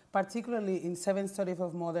things, particularly in 7 studies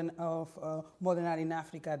of modern art in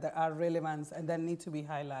Africa, that are relevant and that need to be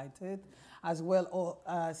highlighted, as well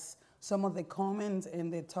as some of the comments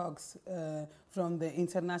and the talks from the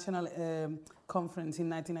international conference in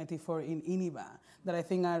 1994 in Iniba that I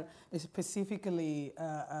think are specifically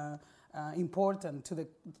important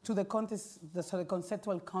to the context, the sort of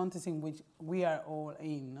conceptual context in which we are all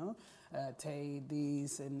in, no? Tate,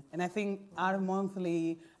 this, and I think our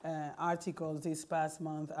monthly articles this past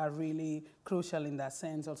month are really crucial in that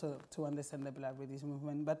sense, also to understand the Black British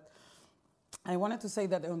movement. But I wanted to say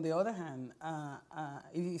that on the other hand,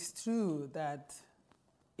 it is true that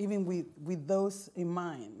even with those in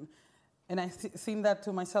mind, and I think that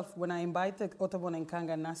to myself when I invited Otto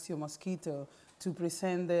Bonenkanga and Nastio Mosquito to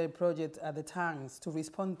present the project at the Times to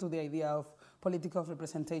respond to the idea of political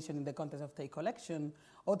representation in the context of Tate collection,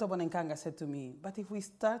 Otto Bonenkanga said to me, but if we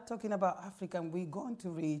start talking about Africa, we're going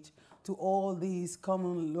to reach to all these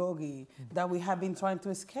common logi that we have been trying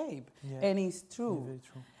to escape. Yeah. And it's true. Yeah, very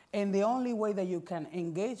true. And the only way that you can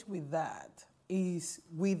engage with that is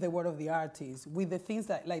with the work of the artist, with the things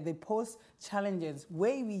that, like they pose challenges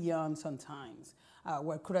way beyond sometimes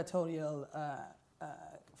our curatorial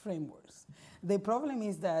frameworks. The problem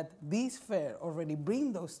is that this fair already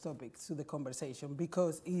brings those topics to the conversation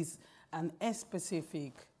because it's a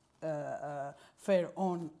specific fair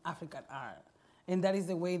on African art. And that is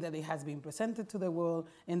the way that it has been presented to the world,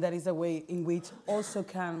 and that is the way in which also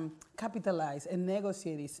can capitalize and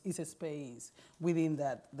negotiate its space within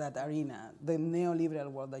that arena, the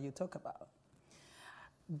neoliberal world that you talk about.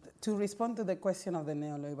 To respond to the question of the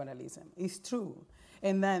neoliberalism, it's true.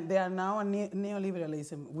 And then there are now a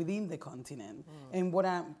neoliberalism within the continent. And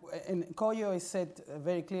and Koyo has said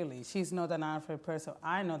very clearly, she's not an art fair person,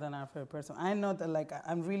 I'm not an art fair person.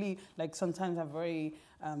 I'm really, like sometimes I'm very,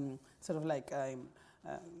 sort of like,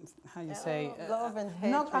 how you say? Love and hate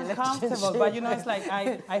not uncomfortable, but you know, it's like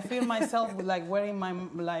I feel myself like wearing my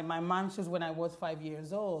mom's shoes when I was 5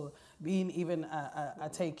 years old, being even a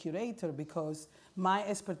Tate curator, because my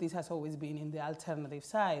expertise has always been in the alternative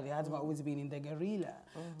side. It has always been in the guerrilla.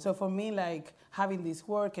 So for me, like having this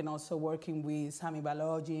work and also working with Sami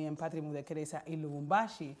Balogi and Patrick Mudekeresa in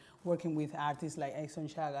Lubumbashi, working with artists like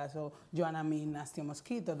Exxon Chagas or Joanna Min, Nastio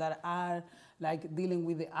Mosquito, that are like dealing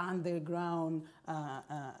with the underground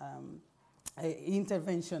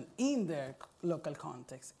intervention in their local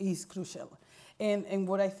context is crucial. And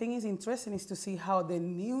what I think is interesting is to see how the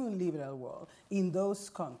new liberal world in those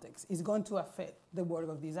contexts is going to affect the work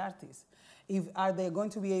of these artists. Are they going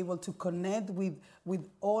to be able to connect with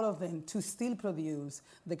all of them to still produce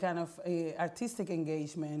the kind of artistic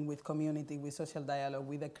engagement with community, with social dialogue,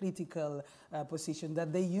 with a critical position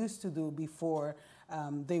that they used to do before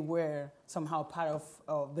they were somehow part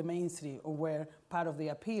of the mainstream or were part of the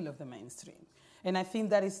appeal of the mainstream? And I think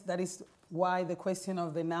that is why the question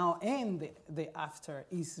of the now and the after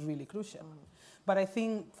is really crucial. But I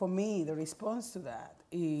think for me, the response to that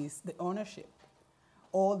is the ownership.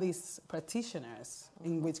 All these practitioners,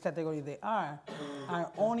 in which category they are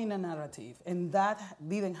owning a narrative. And that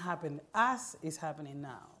didn't happen as is happening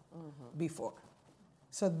now before.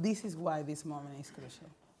 So this is why this moment is crucial.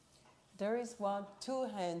 There is two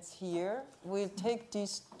hands here. We'll take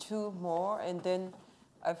these two more, and then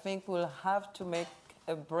I think we'll have to make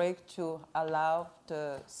a break to allow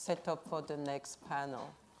the setup for the next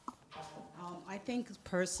panel. I think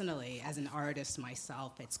personally, as an artist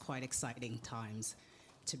myself, it's quite exciting times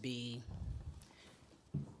to be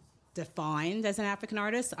defined as an African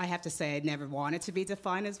artist. I have to say I never wanted to be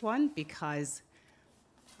defined as one because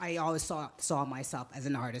I always saw myself as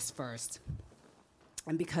an artist first.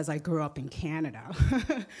 And because I grew up in Canada,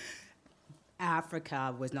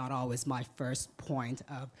 Africa was not always my first point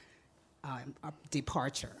of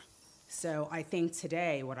departure. So I think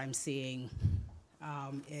today what I'm seeing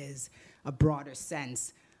is a broader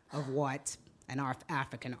sense of what an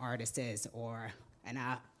African artist is, or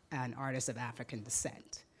an artist of African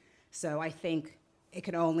descent. So I think it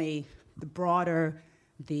can only, the broader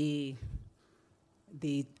the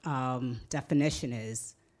definition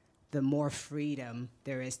is, the more freedom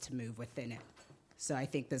there is to move within it. So I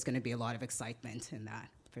think there's going to be a lot of excitement in that,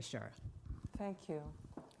 for sure. Thank you.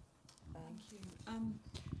 Thank you.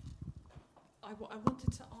 I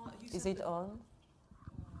wanted to ask... Is it on?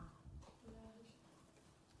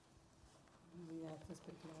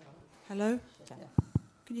 Hello? Yeah.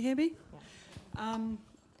 Can you hear me?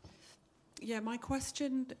 Yeah. My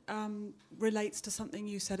question relates to something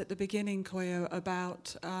you said at the beginning, Koyo,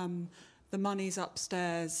 about the money's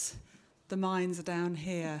upstairs, the mines are down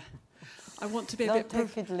here. I want to be a bit... Don't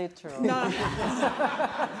take it literal. No.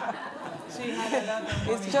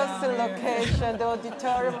 It's just the location. The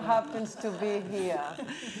auditorium happens to be here.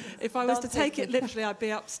 If I was to take it literally, I'd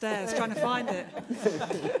be upstairs trying to find it.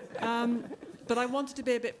 But I wanted to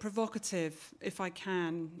be a bit provocative, if I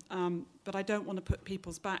can, but I don't want to put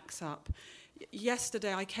people's backs up.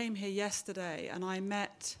 I came here yesterday, and I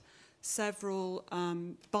met several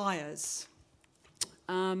buyers.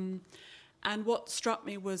 And what struck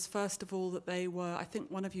me was, first of all, that they were, I think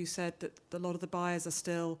one of you said that a lot of the buyers are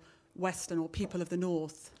still Western or people of the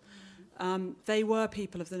North. They were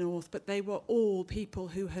people of the North, but they were all people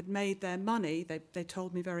who had made their money, they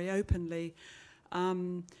told me very openly,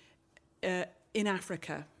 in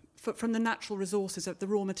Africa, from the natural resources, of the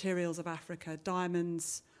raw materials of Africa,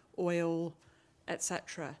 diamonds, oil,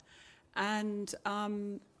 etc. And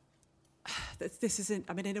this is,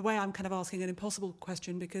 I mean, in a way, I'm kind of asking an impossible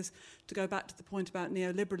question, because to go back to the point about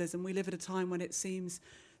neoliberalism, we live at a time when it seems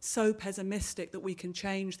so pessimistic that we can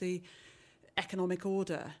change the economic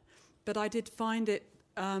order. But I did find it,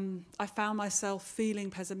 I found myself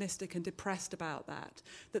feeling pessimistic and depressed about that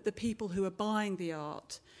the people who are buying the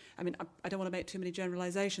art, I mean, I don't want to make too many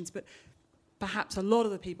generalizations, but perhaps a lot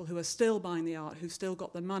of the people who are still buying the art, who've still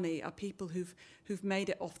got the money, are people who've made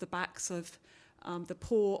it off the backs of the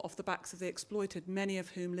poor, off the backs of the exploited, many of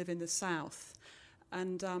whom live in the South.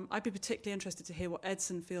 And I'd be particularly interested to hear what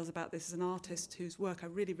Edson feels about this as an artist whose work I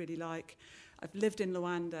really, really like. I've lived in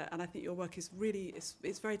Luanda, and I think your work is really,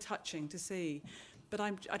 it's very touching to see. But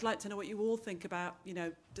I'd like to know what you all think about, you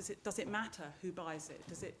know, does it matter who buys it?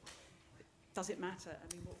 Does it matter?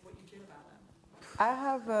 I mean, what you feel about that? I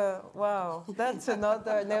have wow, that's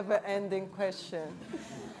another never-ending question.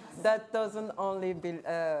 That doesn't only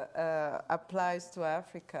applies to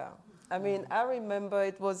Africa. I mean, I remember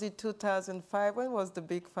it was in 2005, when was the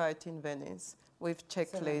big fight in Venice with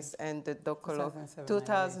Checklist and the Docolo?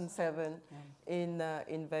 2007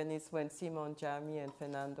 in Venice, when Simon Jami and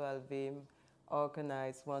Fernando Alvim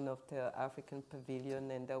organized one of the African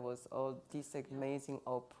pavilion, and there was all this amazing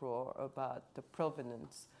uproar about the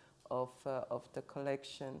provenance of the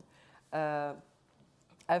collection.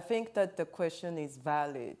 I think that the question is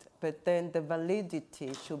valid, but then the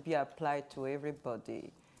validity should be applied to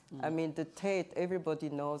everybody. I mean, the Tate, everybody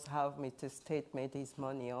knows how Mr. Tate made his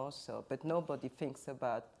money also, but nobody thinks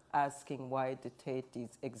about asking why the Tate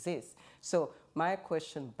exists. So my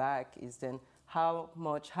question back is then, how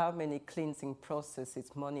many cleansing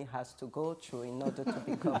processes money has to go through in order to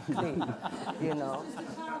become clean, you know?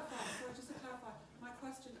 Just to clarify, my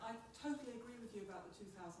question, I totally agree with you about the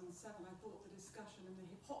 2007. I thought the discussion and the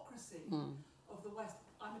hypocrisy of the West.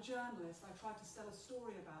 I'm a journalist. I tried to tell a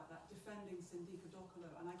story about that, defending Sindika Dokolo,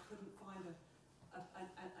 and I couldn't find a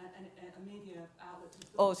media outlet.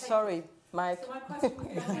 Oh, sorry, Mike. So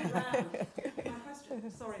my question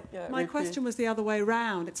was the other way around. My question was the other way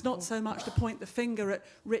round. It's not so much to point the finger at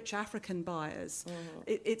rich African buyers.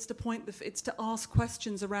 It's to it's to ask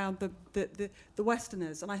questions around the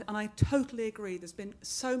Westerners. And I totally agree. There's been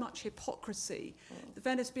so much hypocrisy. The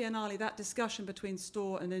Venice Biennale, that discussion between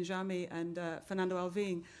Storr and Njami and Fernando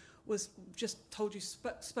Alvim was just told you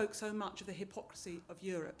spoke so much of the hypocrisy of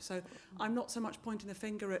Europe. So I'm not so much pointing the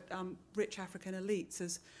finger at rich African elites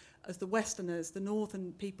as the Westerners, the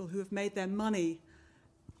northern people who have made their money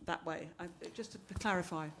that way. Just to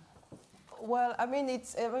clarify. Well, I mean,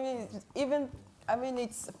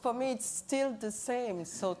 for me, it's still the same,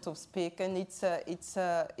 so to speak, and it's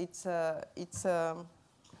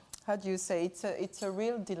how do you say? It's a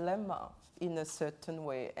real dilemma in a certain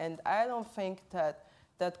way, and I don't think that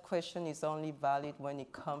question is only valid when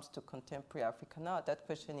it comes to contemporary African art. That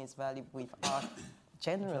question is valid with art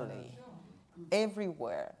generally,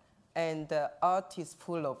 everywhere. And art is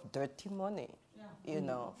full of dirty money, you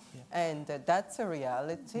know. And that's a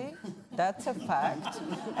reality, that's a fact.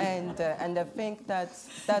 And I think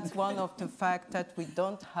that's one of the facts that we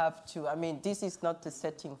don't have to, I mean, this is not the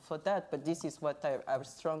setting for that, but this is what I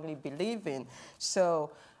strongly believe in.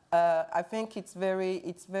 So I think it's very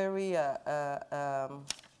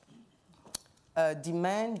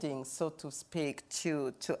demanding, so to speak,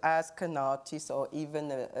 to ask an artist or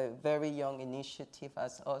even a very young initiative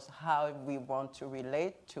as us how we want to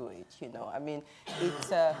relate to it. You know, I mean,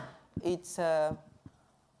 it's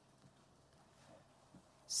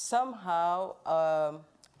somehow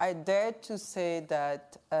I dare to say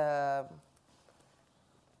that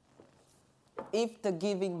if the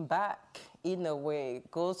giving back in a way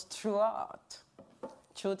goes through art,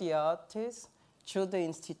 through the artist, through the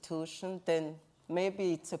institution, then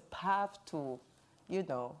maybe it's a path to, you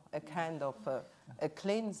know, a kind of a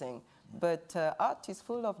cleansing. But art is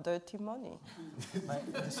full of dirty money. But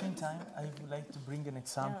at the same time, I would like to bring an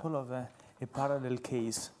example of a parallel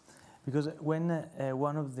case. Because when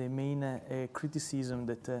one of the main criticism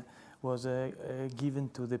that was given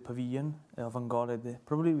to the pavilion of Angola,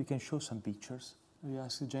 probably we can show some pictures. We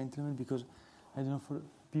ask the gentleman, because I don't know, for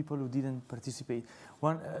people who didn't participate.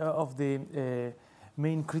 One of the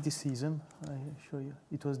main criticism, I show you,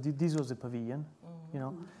 this was the pavilion, you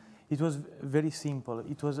know. It was very simple.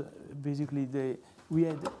 It was basically we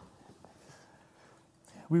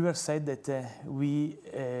were said that we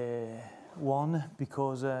won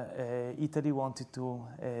because Italy wanted to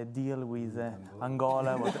deal with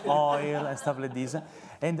Angola, with oil and stuff like this.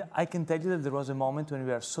 And I can tell you that there was a moment when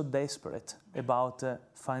we were so desperate about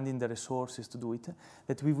finding the resources to do it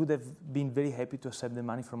that we would have been very happy to accept the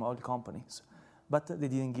money from oil companies. But they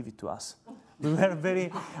didn't give it to us.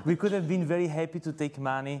 We could have been very happy to take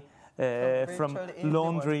money from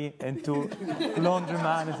laundry and to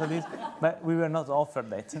laundromat and so this, but we were not offered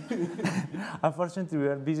that. Unfortunately, we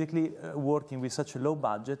were basically working with such a low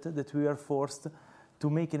budget that we were forced to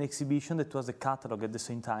make an exhibition that was a catalog at the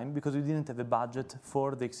same time because we didn't have a budget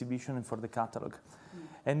for the exhibition and for the catalog.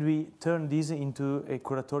 And we turned this into a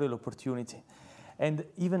curatorial opportunity. And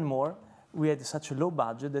even more, we had such a low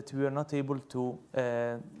budget that we were not able to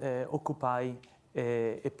occupy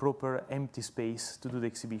a proper empty space to do the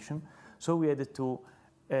exhibition. So we had to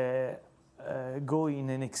go in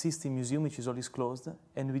an existing museum which is always closed,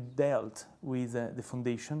 and we dealt with the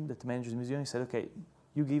foundation that manages the museum and said, okay,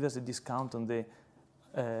 you give us a discount on the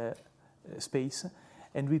space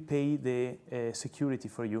and we pay the security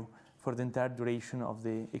for you for the entire duration of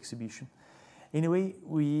the exhibition. In a way,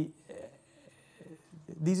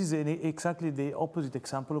 this is exactly the opposite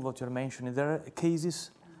example of what you're mentioning. There are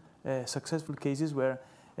cases, successful cases where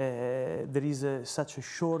there is such a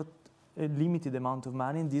short, limited amount of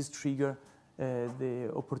money, and this trigger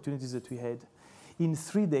the opportunities that we had. In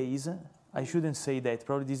 3 days, I shouldn't say that,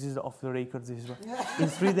 probably this is off the record. In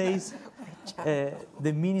 3 days,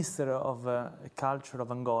 the Minister of Culture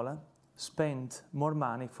of Angola spent more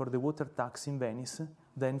money for the water tax in Venice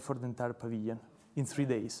than for the entire pavilion in 3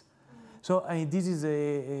 days. So this is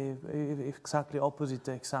exactly opposite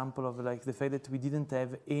example of like the fact that we didn't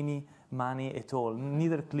have any money at all,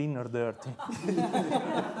 neither clean nor dirty.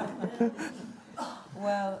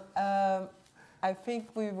 Well, I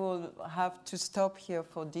think we will have to stop here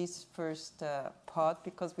for this first part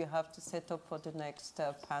because we have to set up for the next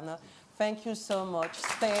panel. Thank you so much.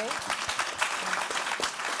 Stay.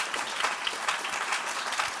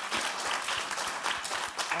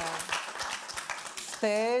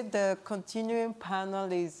 The continuing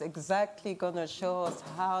panel is exactly going to show us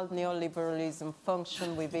how neoliberalism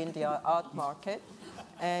functions within the art market,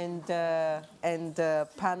 and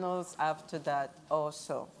panels after that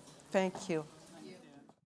also. Thank you.